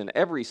case is in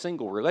every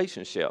single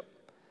relationship.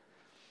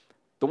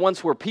 The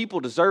ones where people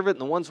deserve it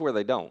and the ones where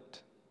they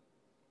don't.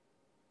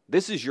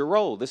 This is your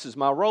role. This is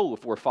my role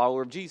if we're a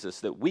follower of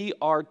Jesus, that we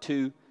are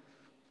to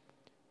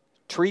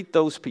treat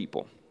those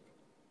people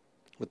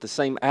with the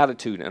same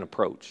attitude and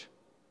approach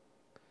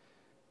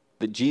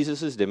that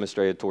Jesus has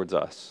demonstrated towards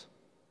us.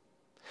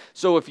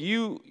 So if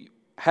you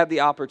had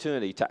the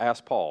opportunity to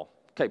ask Paul,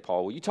 okay,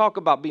 Paul, well, you talk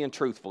about being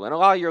truthful. In a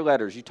lot of your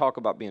letters, you talk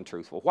about being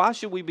truthful. Why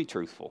should we be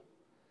truthful?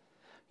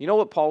 You know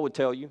what Paul would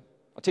tell you?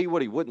 I'll tell you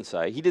what he wouldn't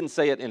say. He didn't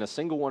say it in a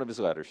single one of his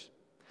letters.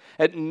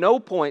 At no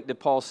point did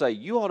Paul say,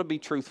 you ought to be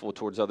truthful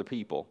towards other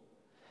people,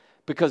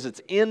 because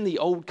it's in the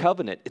Old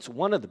Covenant. It's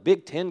one of the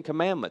big 10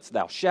 commandments.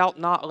 Thou shalt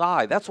not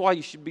lie. That's why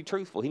you should be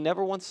truthful. He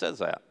never once says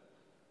that.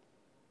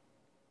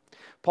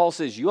 Paul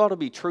says you ought to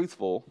be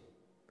truthful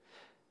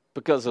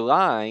because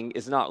lying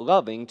is not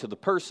loving to the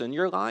person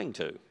you're lying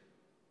to.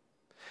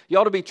 You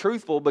ought to be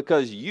truthful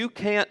because you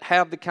can't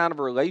have the kind of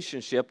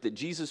relationship that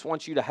Jesus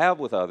wants you to have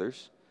with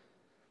others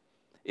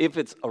if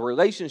it's a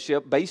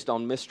relationship based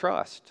on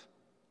mistrust.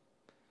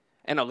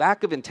 And a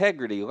lack of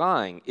integrity,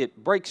 lying,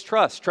 it breaks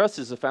trust. Trust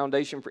is the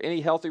foundation for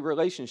any healthy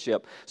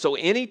relationship. So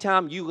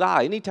anytime you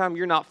lie, anytime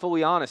you're not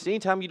fully honest,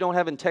 anytime you don't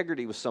have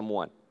integrity with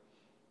someone,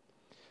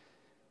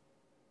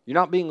 you're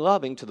not being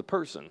loving to the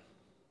person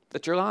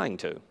that you're lying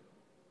to.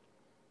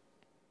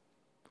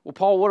 Well,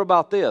 Paul, what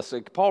about this?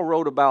 Paul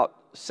wrote about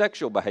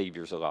sexual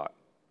behaviors a lot.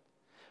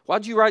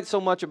 Why'd you write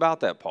so much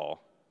about that,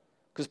 Paul?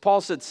 Because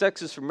Paul said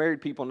sex is for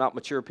married people, not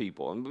mature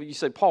people. And you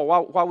say, Paul,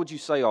 why would you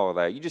say all of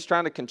that? You're just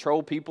trying to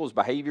control people's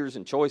behaviors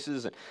and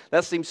choices, and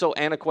that seems so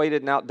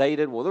antiquated and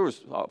outdated. Well, there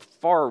was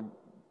far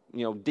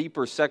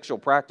deeper sexual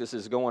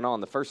practices going on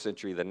in the first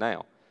century than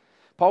now.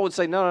 Paul would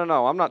say, no,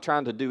 I'm not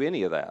trying to do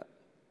any of that.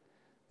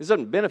 This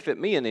doesn't benefit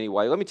me in any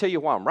way. Let me tell you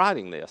why I'm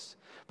writing this.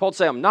 Paul would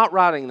say, I'm not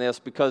writing this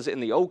because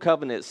in the Old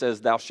Covenant it says,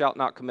 thou shalt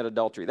not commit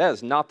adultery. That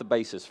is not the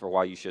basis for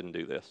why you shouldn't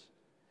do this.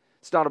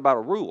 It's not about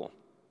a rule.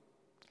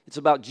 It's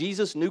about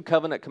Jesus' new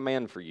covenant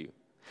command for you.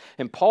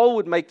 And Paul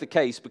would make the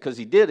case, because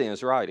he did in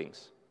his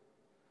writings,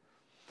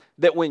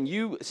 that when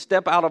you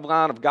step out of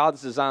line of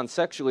God's design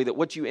sexually, that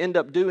what you end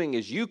up doing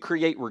is you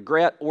create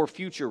regret or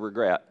future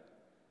regret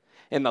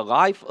in the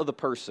life of the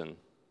person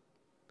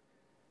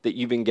that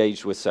you've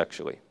engaged with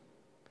sexually.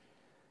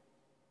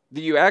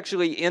 That you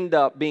actually end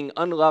up being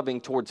unloving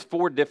towards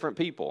 4 different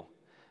people.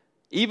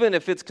 Even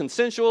if it's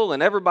consensual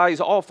and everybody's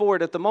all for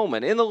it at the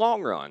moment, in the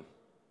long run,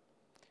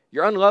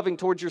 you're unloving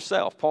towards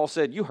yourself. Paul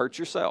said, you hurt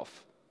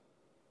yourself.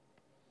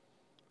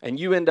 And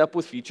you end up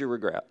with future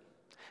regret.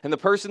 And the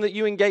person that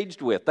you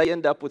engaged with, they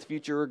end up with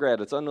future regret.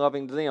 It's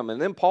unloving to them.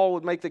 And then Paul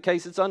would make the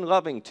case it's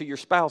unloving to your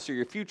spouse or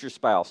your future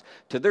spouse,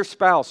 to their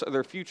spouse or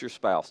their future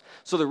spouse.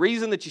 So the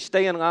reason that you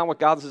stay in line with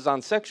God's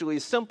design sexually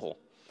is simple.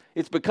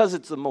 It's because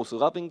it's the most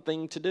loving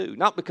thing to do,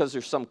 not because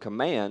there's some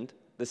command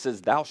that says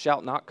thou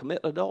shalt not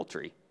commit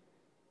adultery.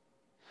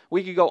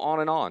 We could go on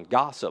and on.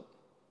 Gossip,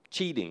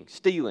 cheating,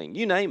 stealing,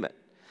 you name it.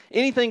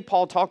 Anything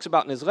Paul talks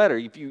about in his letter,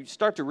 if you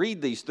start to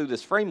read these through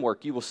this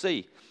framework, you will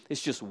see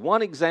it's just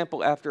one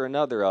example after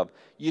another of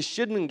you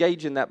shouldn't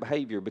engage in that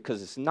behavior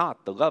because it's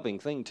not the loving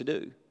thing to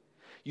do.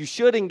 You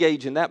should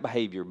engage in that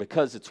behavior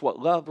because it's what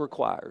love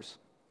requires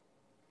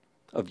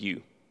of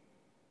you.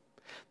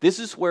 This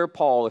is where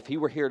Paul, if he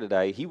were here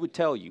today, he would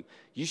tell you,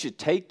 you should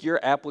take your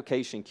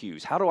application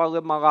cues. How do I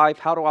live my life?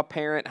 How do I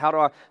parent? How do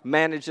I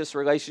manage this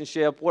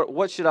relationship? What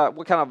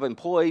kind of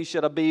employee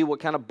should I be? What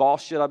kind of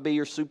boss should I be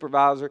or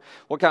supervisor?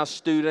 What kind of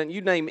student?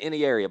 You name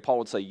any area. Paul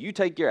would say, you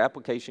take your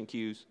application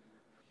cues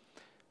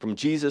from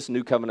Jesus'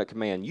 new covenant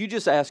command. You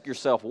just ask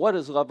yourself, what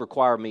does love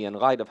require me in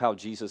light of how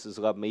Jesus has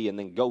loved me? And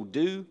then go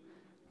do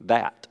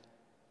that.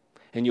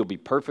 And you'll be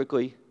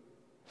perfectly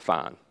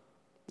fine.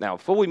 Now,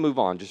 before we move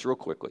on, just real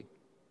quickly,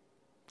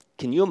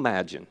 can you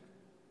imagine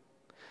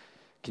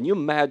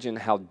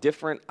how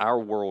different our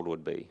world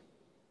would be?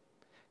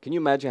 Can you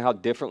imagine how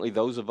differently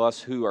those of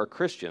us who are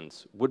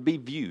Christians would be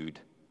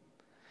viewed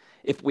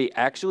if we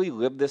actually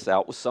lived this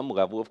out with some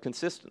level of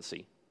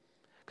consistency?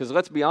 Because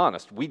let's be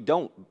honest, we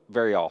don't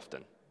very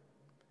often.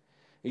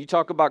 You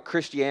talk about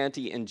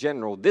Christianity in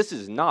general, this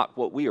is not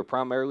what we are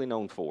primarily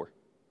known for,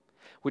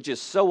 which is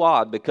so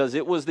odd because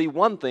it was the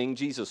one thing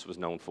Jesus was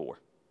known for.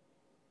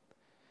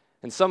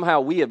 And somehow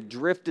we have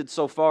drifted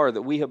so far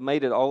that we have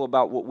made it all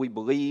about what we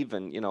believe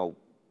and,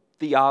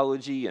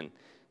 theology and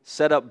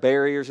set up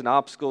barriers and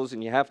obstacles,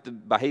 and you have to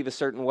behave a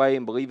certain way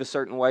and believe a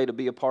certain way to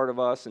be a part of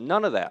us. And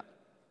none of that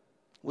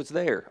was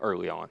there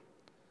early on.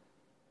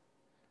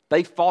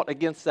 They fought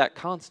against that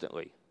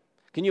constantly.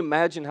 Can you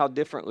imagine how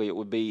differently it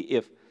would be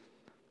if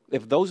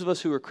those of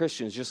us who are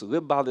Christians just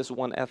lived by this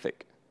one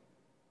ethic,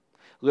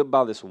 lived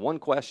by this one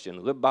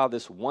question, lived by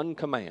this one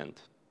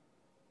command?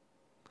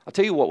 I'll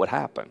tell you what would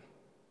happen.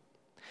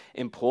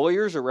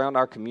 Employers around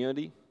our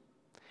community,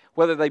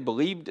 whether they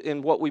believed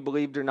in what we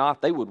believed or not,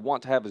 they would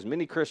want to have as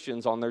many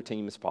Christians on their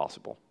team as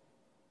possible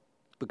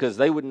because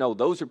they would know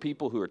those are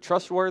people who are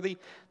trustworthy,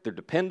 they're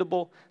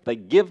dependable, they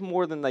give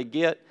more than they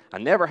get. I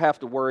never have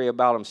to worry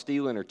about them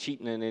stealing or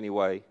cheating in any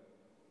way.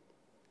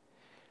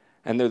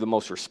 And they're the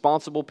most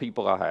responsible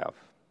people I have.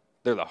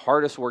 They're the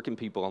hardest working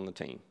people on the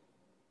team.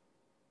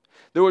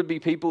 There would be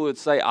people who would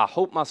say, I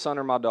hope my son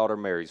or my daughter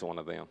marries one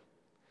of them.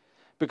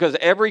 Because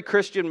every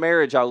Christian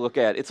marriage I look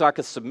at, it's like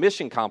a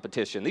submission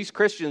competition. These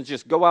Christians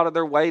just go out of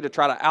their way to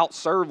try to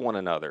outserve one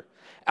another,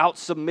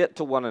 outsubmit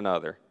to one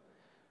another.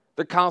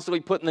 They're constantly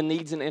putting the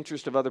needs and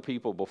interests of other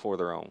people before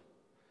their own.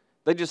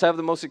 They just have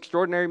the most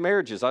extraordinary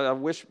marriages. I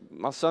wish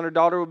my son or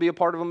daughter would be a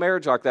part of a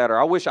marriage like that, or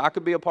I wish I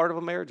could be a part of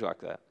a marriage like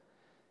that.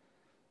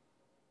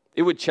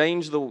 It would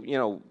change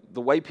the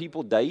way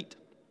people date.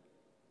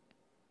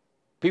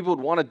 People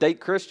would want to date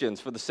Christians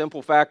for the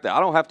simple fact that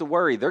I don't have to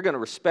worry. They're going to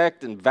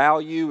respect and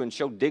value and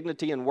show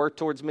dignity and worth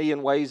towards me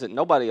in ways that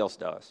nobody else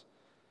does.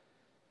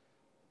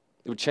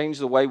 It would change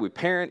the way we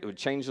parent. It would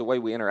change the way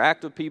we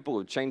interact with people. It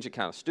would change the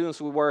kind of students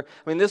we were.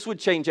 I mean, this would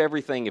change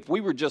everything if we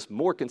were just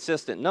more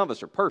consistent. None of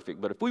us are perfect,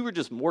 but if we were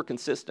just more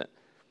consistent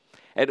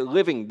at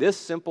living this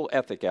simple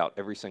ethic out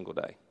every single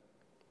day.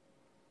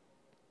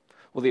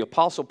 Well, the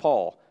Apostle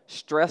Paul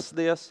stressed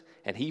this,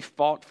 and he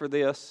fought for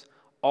this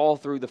all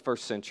through the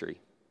first century.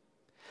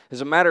 As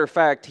a matter of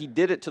fact, he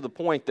did it to the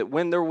point that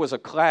when there was a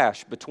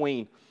clash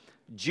between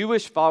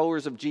Jewish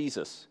followers of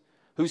Jesus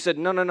who said,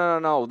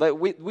 no,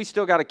 we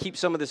still got to keep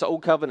some of this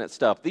old covenant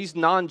stuff. These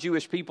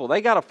non-Jewish people,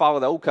 they got to follow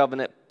the old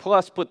covenant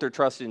plus put their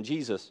trust in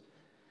Jesus.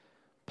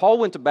 Paul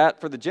went to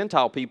bat for the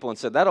Gentile people and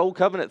said that old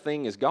covenant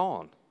thing is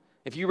gone.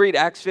 If you read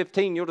Acts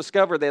 15, you'll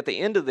discover that at the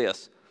end of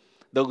this,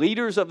 the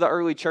leaders of the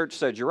early church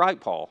said, you're right,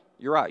 Paul,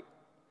 you're right.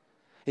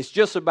 It's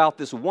just about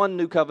this one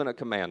new covenant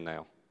command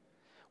now.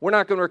 We're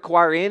not going to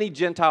require any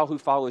Gentile who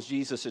follows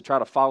Jesus to try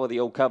to follow the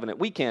old covenant.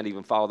 We can't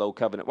even follow the old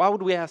covenant. Why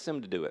would we ask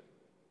them to do it?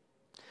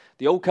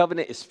 The old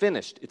covenant is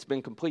finished. It's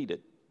been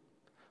completed.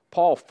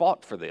 Paul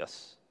fought for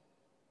this.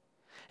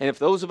 And if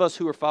those of us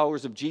who are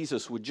followers of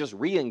Jesus would just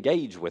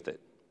re-engage with it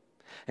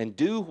and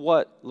do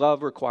what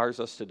love requires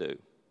us to do,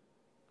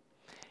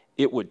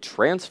 it would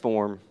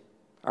transform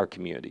our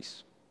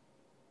communities.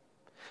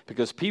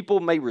 Because people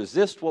may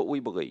resist what we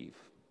believe,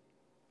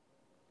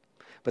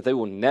 but they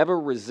will never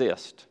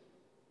resist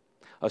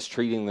us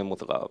treating them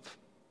with love.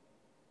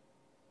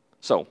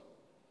 So,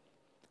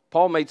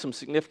 Paul made some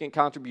significant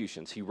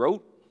contributions. He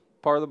wrote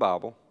part of the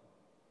Bible.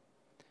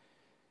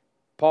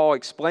 Paul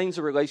explains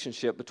the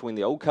relationship between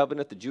the Old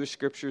Covenant, the Jewish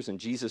Scriptures, and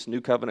Jesus'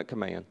 New Covenant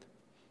command.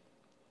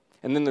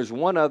 And then there's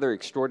one other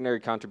extraordinary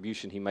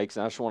contribution he makes,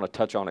 and I just want to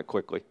touch on it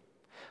quickly.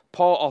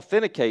 Paul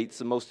authenticates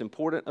the most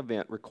important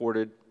event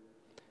recorded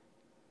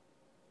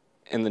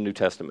in the New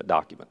Testament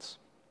documents.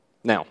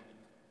 Now,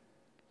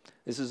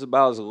 this is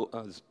about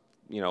as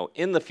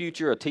in the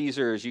future, a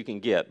teaser as you can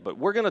get, but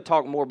we're going to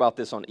talk more about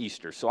this on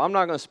Easter, so I'm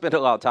not going to spend a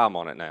lot of time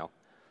on it now.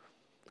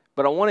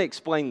 But I want to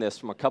explain this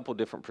from a couple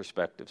different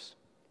perspectives.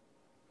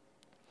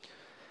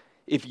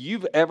 If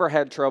you've ever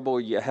had trouble,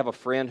 or you have a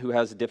friend who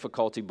has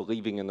difficulty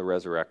believing in the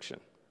resurrection,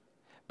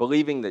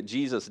 believing that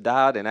Jesus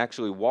died and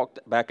actually walked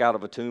back out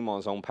of a tomb on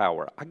his own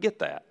power, I get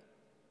that.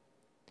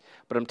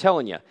 But I'm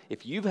telling you,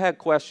 if you've had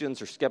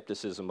questions or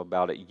skepticism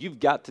about it, you've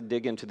got to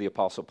dig into the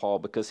Apostle Paul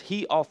because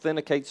he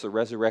authenticates the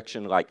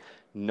resurrection like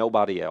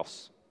nobody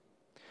else.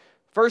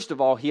 First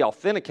of all, he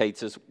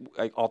authenticates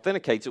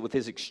it with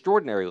his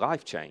extraordinary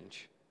life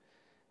change.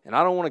 And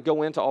I don't want to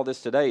go into all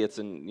this today. It's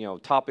a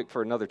topic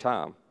for another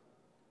time.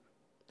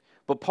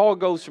 But Paul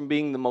goes from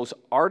being the most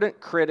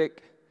ardent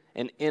critic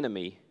and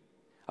enemy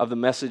of the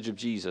message of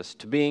Jesus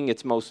to being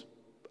its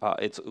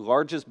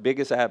largest,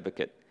 biggest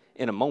advocate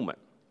in a moment.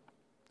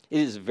 It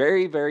is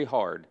very, very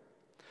hard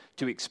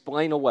to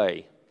explain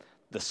away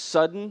the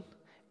sudden,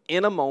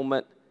 in a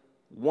moment,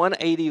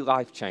 180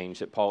 life change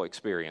that Paul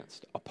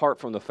experienced, apart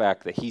from the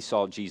fact that he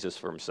saw Jesus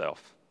for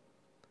himself.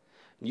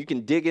 You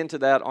can dig into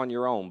that on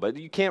your own, but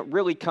you can't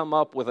really come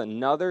up with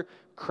another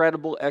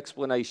credible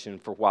explanation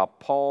for why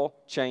Paul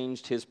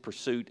changed his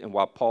pursuit and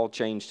why Paul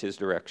changed his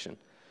direction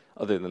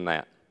other than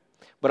that.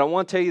 But I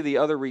want to tell you the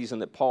other reason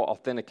that Paul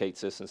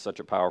authenticates this in such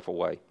a powerful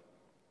way.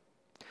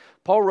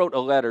 Paul wrote a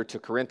letter to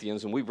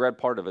Corinthians, and we've read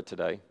part of it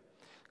today,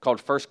 called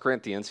 1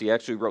 Corinthians. He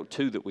actually wrote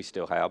 2 that we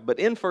still have. But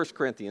in 1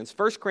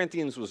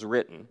 Corinthians was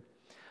written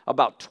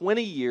about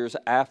 20 years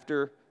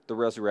after the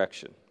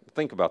resurrection.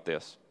 Think about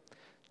this.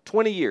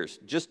 20 years,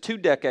 just 2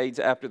 decades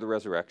after the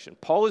resurrection.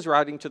 Paul is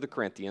writing to the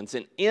Corinthians,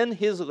 and in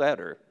his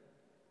letter,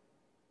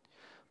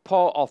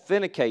 Paul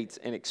authenticates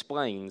and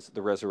explains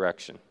the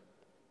resurrection.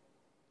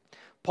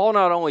 Paul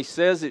not only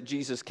says that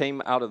Jesus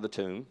came out of the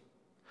tomb,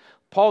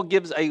 Paul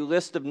gives a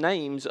list of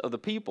names of the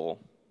people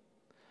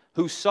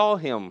who saw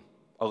him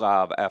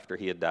alive after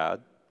he had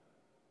died.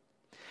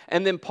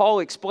 And then Paul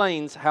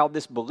explains how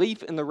this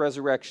belief in the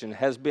resurrection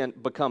has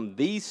become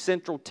the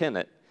central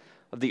tenet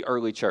of the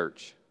early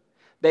church.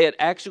 They had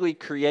actually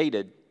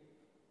created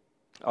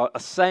a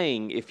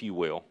saying, if you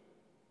will,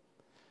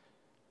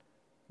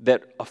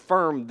 that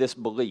affirmed this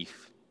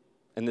belief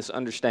and this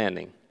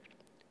understanding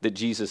that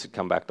Jesus had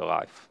come back to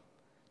life.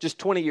 Just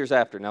 20 years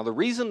after. Now, the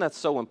reason that's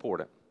so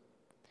important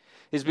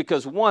is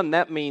because, one,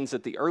 that means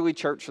that the early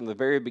church from the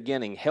very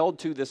beginning held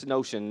to this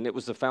notion, and it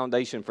was the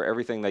foundation for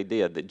everything they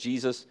did, that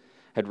Jesus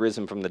had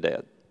risen from the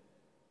dead.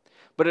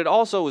 But it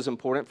also is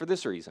important for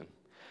this reason.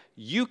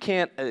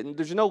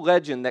 There's no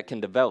legend that can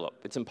develop.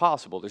 It's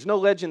impossible. There's no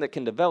legend that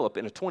can develop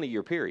in a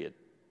 20-year period.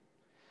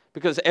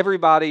 Because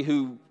everybody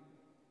who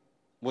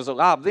was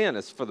alive then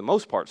is, for the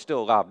most part,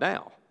 still alive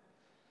now.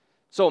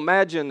 So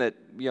imagine that,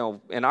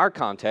 in our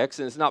context,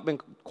 and it's not been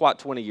quite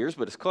 20 years,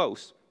 but it's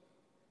close.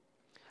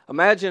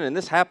 Imagine, and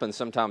this happens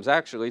sometimes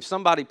actually, if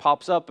somebody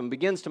pops up and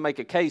begins to make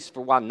a case for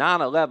why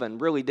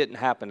 9/11 really didn't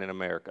happen in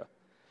America.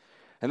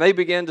 And they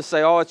begin to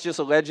say, it's just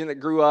a legend that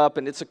grew up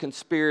and it's a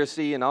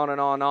conspiracy and on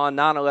and on and on.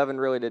 9/11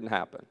 really didn't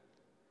happen.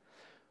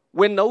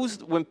 When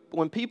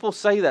people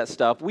say that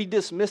stuff, we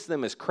dismiss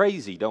them as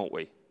crazy, don't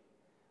we?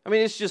 I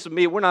mean, it's just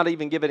me. We're not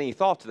even giving any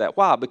thought to that.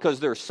 Why? Because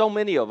there are so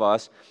many of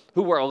us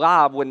who were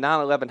alive when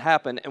 9/11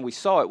 happened and we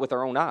saw it with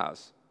our own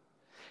eyes.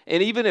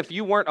 And even if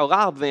you weren't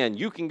alive then,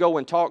 you can go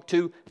and talk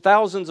to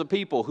thousands of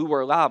people who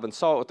were alive and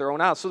saw it with their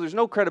own eyes. So there's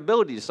no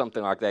credibility to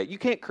something like that. You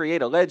can't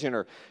create a legend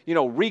or,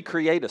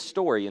 recreate a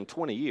story in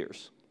 20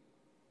 years.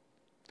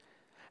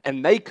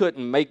 And they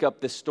couldn't make up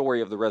this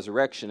story of the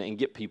resurrection and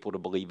get people to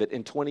believe it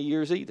in 20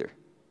 years either.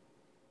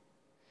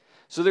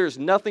 So there's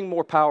nothing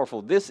more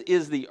powerful. This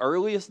is the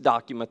earliest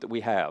document that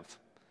we have,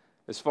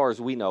 as far as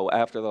we know,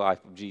 after the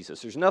life of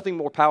Jesus. There's nothing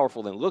more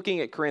powerful than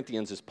looking at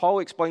Corinthians as Paul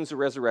explains the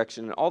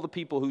resurrection and all the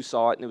people who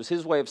saw it, and it was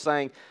his way of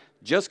saying,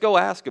 just go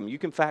ask them. You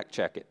can fact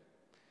check it.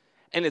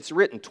 And it's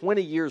written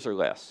 20 years or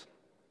less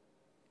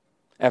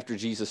after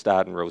Jesus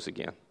died and rose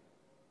again.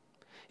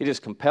 It is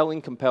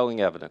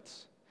compelling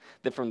evidence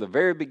that from the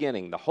very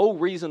beginning, the whole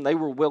reason they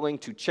were willing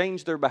to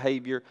change their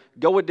behavior,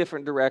 go a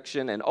different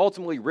direction, and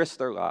ultimately risk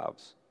their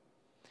lives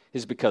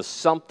is because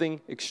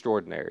something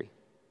extraordinary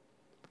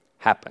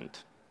happened.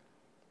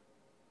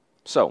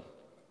 So,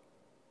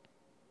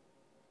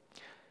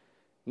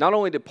 Not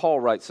only did Paul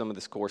write some of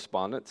this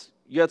correspondence,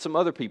 you had some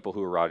other people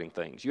who were writing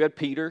things. You had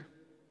Peter.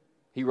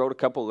 He wrote a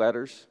couple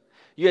letters.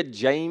 You had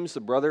James,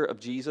 the brother of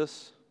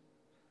Jesus,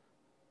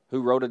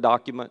 who wrote a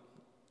document.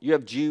 You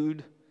have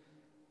Jude.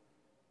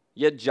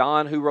 You had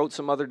John, who wrote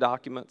some other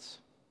documents.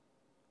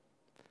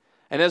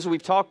 And as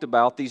we've talked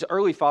about, these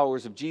early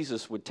followers of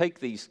Jesus would take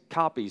these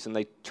copies and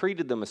they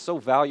treated them as so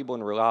valuable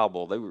and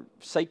reliable. They were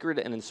sacred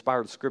and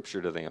inspired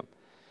scripture to them.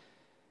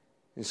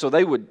 And so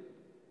they would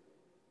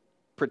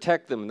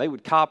protect them, and they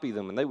would copy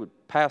them, and they would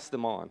pass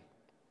them on.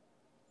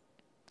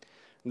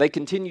 And they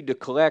continued to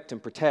collect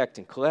and protect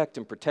and collect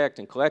and protect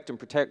and collect and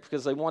protect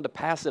because they wanted to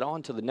pass it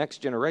on to the next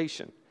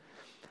generation,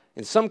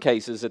 in some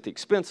cases at the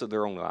expense of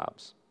their own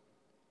lives.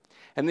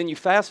 And then you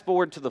fast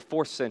forward to the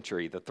 4th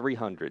century, the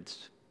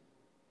 300s,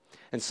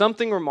 and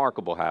something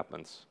remarkable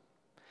happens.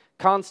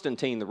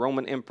 Constantine, the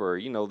Roman emperor,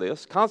 you know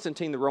this,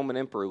 Constantine, the Roman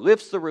emperor,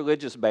 lifts the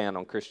religious ban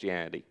on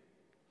Christianity.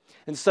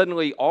 And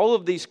suddenly, all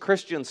of these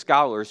Christian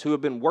scholars who have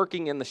been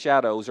working in the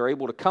shadows are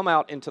able to come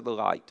out into the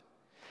light.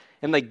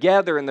 And they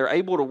gather, and they're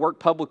able to work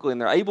publicly,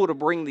 and they're able to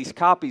bring these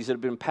copies that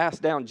have been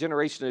passed down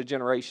generation to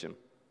generation.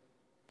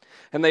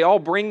 And they all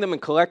bring them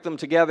and collect them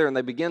together, and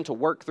they begin to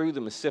work through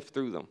them and sift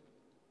through them.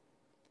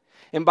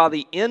 And by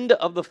the end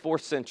of the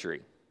 4th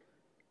century,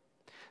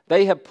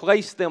 they have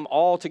placed them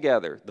all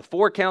together. The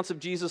 4 accounts of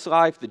Jesus'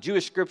 life, the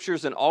Jewish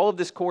scriptures, and all of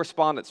this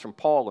correspondence from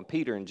Paul and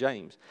Peter and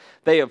James.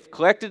 They have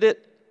collected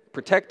it,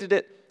 protected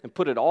it, and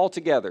put it all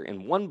together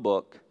in one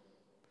book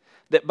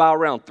that by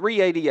around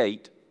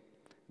 388,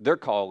 they're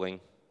calling,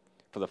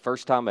 for the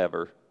first time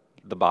ever,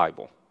 the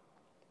Bible.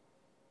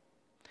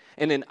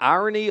 And in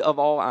irony of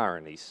all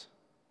ironies,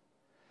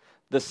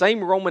 the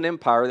same Roman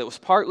Empire that was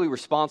partly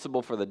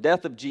responsible for the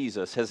death of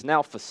Jesus has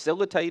now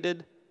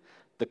facilitated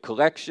the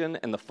collection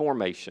and the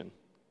formation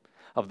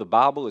of the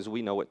Bible as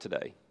we know it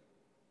today.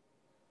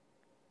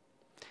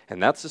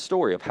 And that's the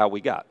story of how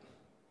we got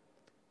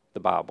the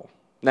Bible.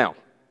 Now,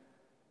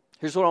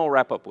 here's what I'll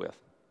wrap up with.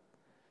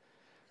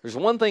 There's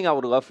one thing I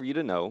would love for you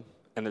to know,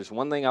 and there's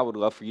one thing I would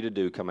love for you to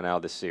do coming out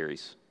of this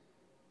series.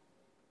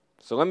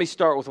 So let me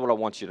start with what I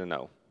want you to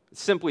know.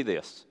 It's simply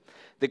this,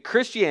 that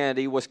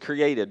Christianity was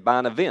created by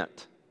an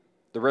event,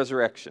 the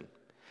resurrection,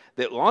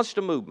 that launched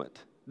a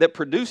movement, that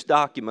produced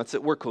documents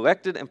that were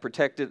collected and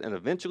protected and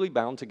eventually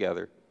bound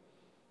together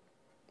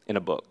in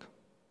a book.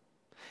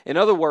 In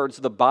other words,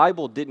 the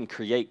Bible didn't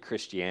create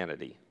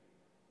Christianity.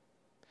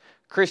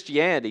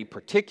 Christianity,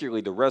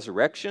 particularly the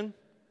resurrection,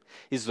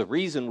 is the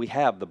reason we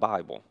have the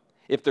Bible.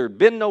 If there had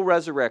been no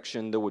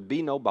resurrection, there would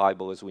be no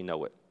Bible as we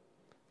know it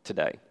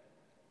today.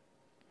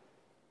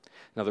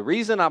 Now, the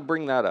reason I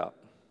bring that up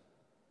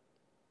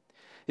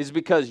is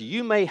because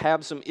you may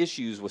have some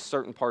issues with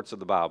certain parts of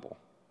the Bible.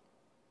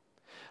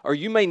 Or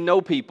you may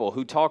know people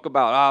who talk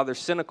about, they're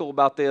cynical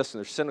about this and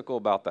they're cynical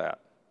about that.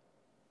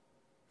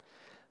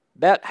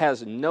 That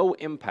has no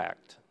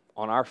impact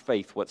on our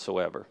faith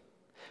whatsoever,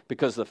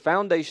 because the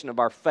foundation of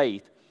our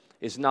faith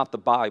is not the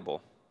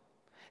Bible.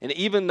 And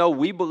even though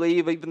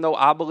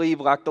I believe,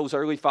 like those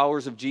early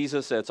followers of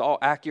Jesus, that it's all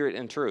accurate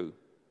and true,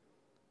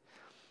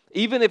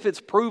 even if it's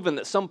proven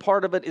that some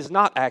part of it is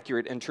not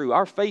accurate and true,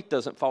 our faith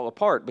doesn't fall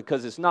apart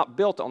because it's not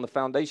built on the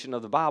foundation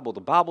of the Bible. The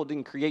Bible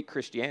didn't create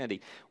Christianity.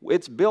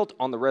 It's built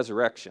on the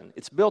resurrection.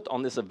 It's built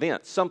on this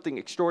event, something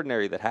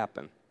extraordinary that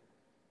happened,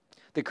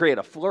 that created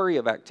a flurry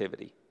of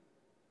activity,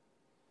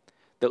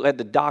 that led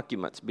to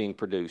documents being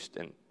produced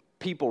and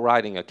people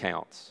writing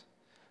accounts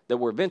that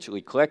were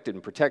eventually collected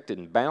and protected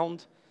and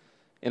bound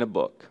in a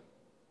book.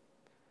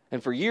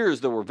 And for years,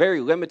 there were very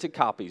limited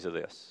copies of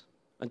this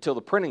until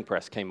the printing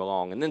press came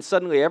along. And then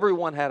suddenly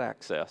everyone had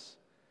access,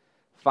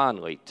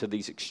 finally, to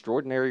these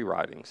extraordinary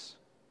writings.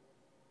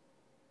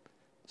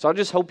 So I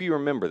just hope you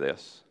remember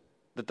this,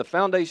 that the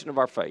foundation of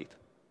our faith,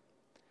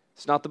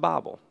 it's not the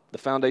Bible. The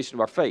foundation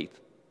of our faith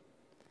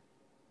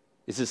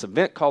is this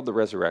event called the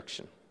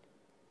resurrection.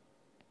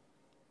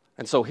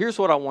 And so here's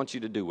what I want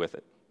you to do with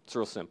it. It's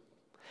real simple.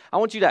 I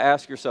want you to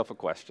ask yourself a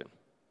question.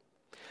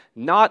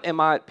 Not, am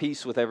I at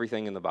peace with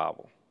everything in the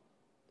Bible?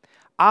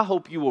 I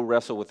hope you will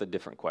wrestle with a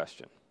different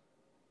question.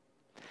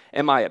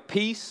 Am I at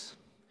peace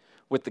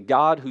with the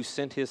God who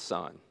sent his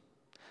Son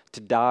to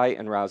die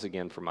and rise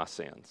again for my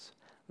sins?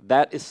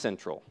 That is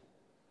central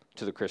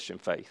to the Christian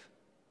faith.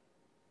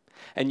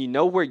 And you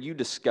know where you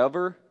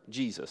discover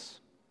Jesus?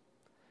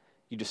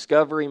 You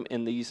discover him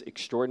in these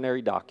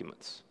extraordinary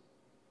documents,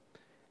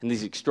 in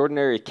these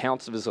extraordinary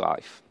accounts of his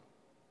life,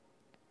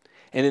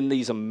 and in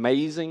these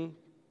amazing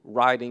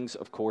writings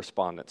of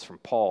correspondence from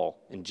Paul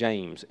and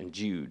James and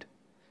Jude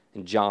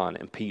and John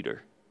and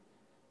Peter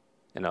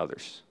and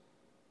others.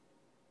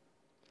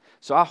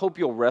 So I hope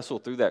you'll wrestle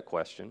through that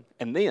question,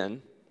 and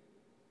then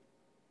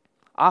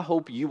I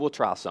hope you will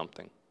try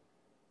something,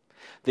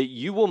 that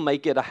you will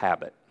make it a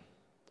habit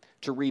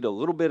to read a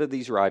little bit of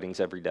these writings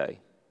every day,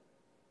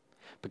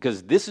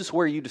 because this is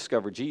where you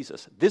discover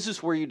Jesus. This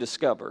is where you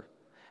discover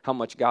how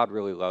much God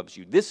really loves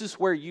you. This is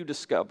where you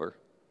discover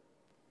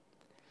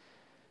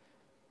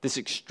This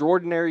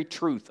extraordinary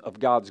truth of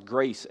God's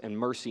grace and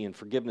mercy and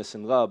forgiveness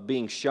and love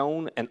being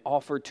shown and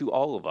offered to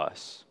all of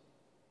us.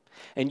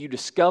 And you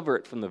discover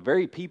it from the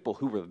very people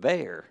who were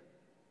there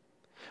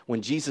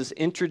when Jesus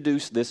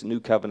introduced this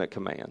new covenant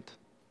command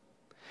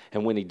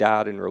and when he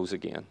died and rose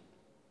again.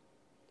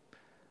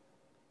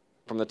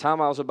 From the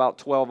time I was about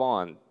 12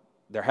 on,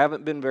 there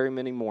haven't been very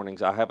many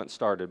mornings I haven't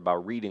started by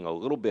reading a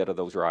little bit of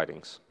those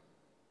writings.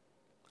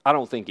 I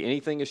don't think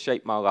anything has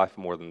shaped my life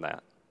more than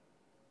that.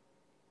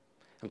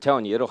 I'm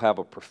telling you, it'll have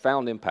a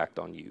profound impact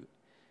on you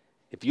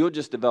if you'll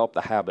just develop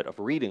the habit of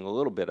reading a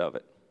little bit of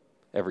it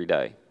every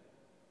day.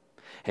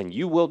 And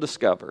you will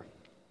discover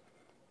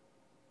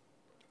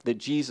that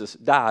Jesus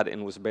died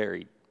and was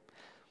buried.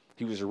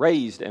 He was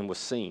raised and was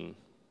seen.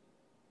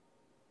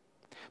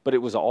 But it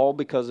was all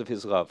because of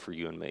his love for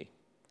you and me.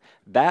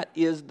 That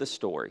is the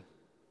story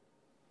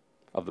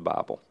of the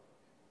Bible.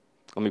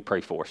 Let me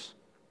pray for us.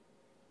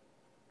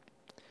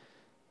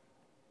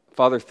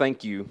 Father,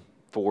 thank you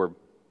for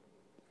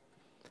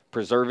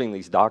preserving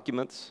these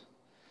documents.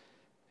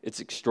 It's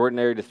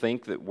extraordinary to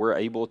think that we're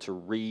able to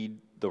read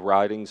the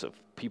writings of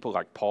people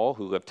like Paul,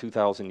 who lived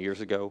 2,000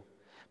 years ago,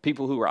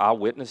 people who were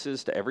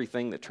eyewitnesses to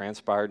everything that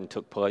transpired and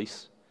took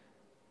place.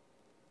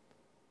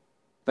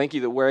 Thank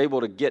you that we're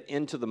able to get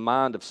into the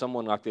mind of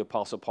someone like the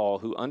Apostle Paul,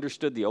 who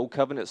understood the Old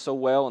Covenant so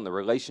well and the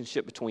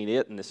relationship between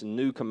it and this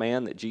new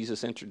command that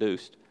Jesus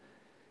introduced.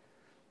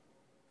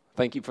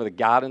 Thank you for the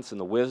guidance and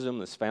the wisdom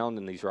that's found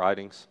in these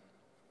writings.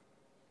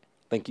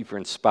 Thank you for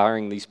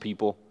inspiring these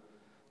people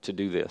to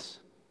do this.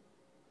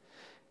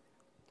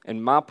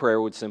 And my prayer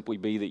would simply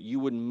be that you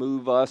would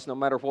move us, no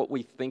matter what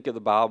we think of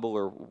the Bible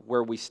or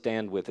where we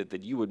stand with it,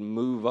 that you would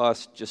move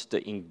us just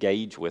to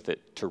engage with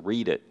it, to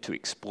read it, to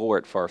explore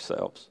it for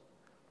ourselves.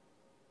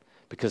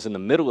 Because in the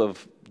middle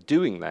of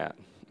doing that,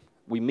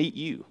 we meet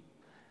you.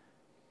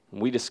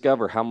 And we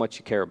discover how much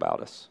you care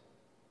about us.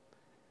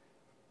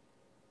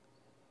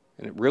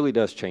 And it really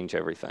does change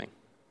everything.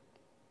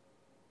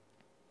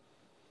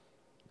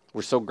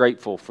 We're so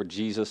grateful for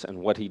Jesus and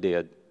what he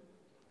did.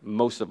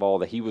 Most of all,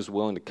 that he was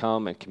willing to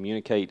come and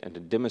communicate and to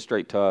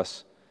demonstrate to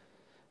us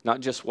not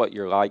just what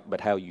you're like,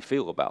 but how you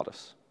feel about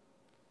us,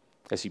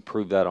 as he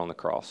proved that on the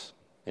cross.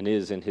 And it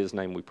is in his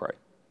name we pray.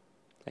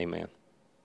 Amen.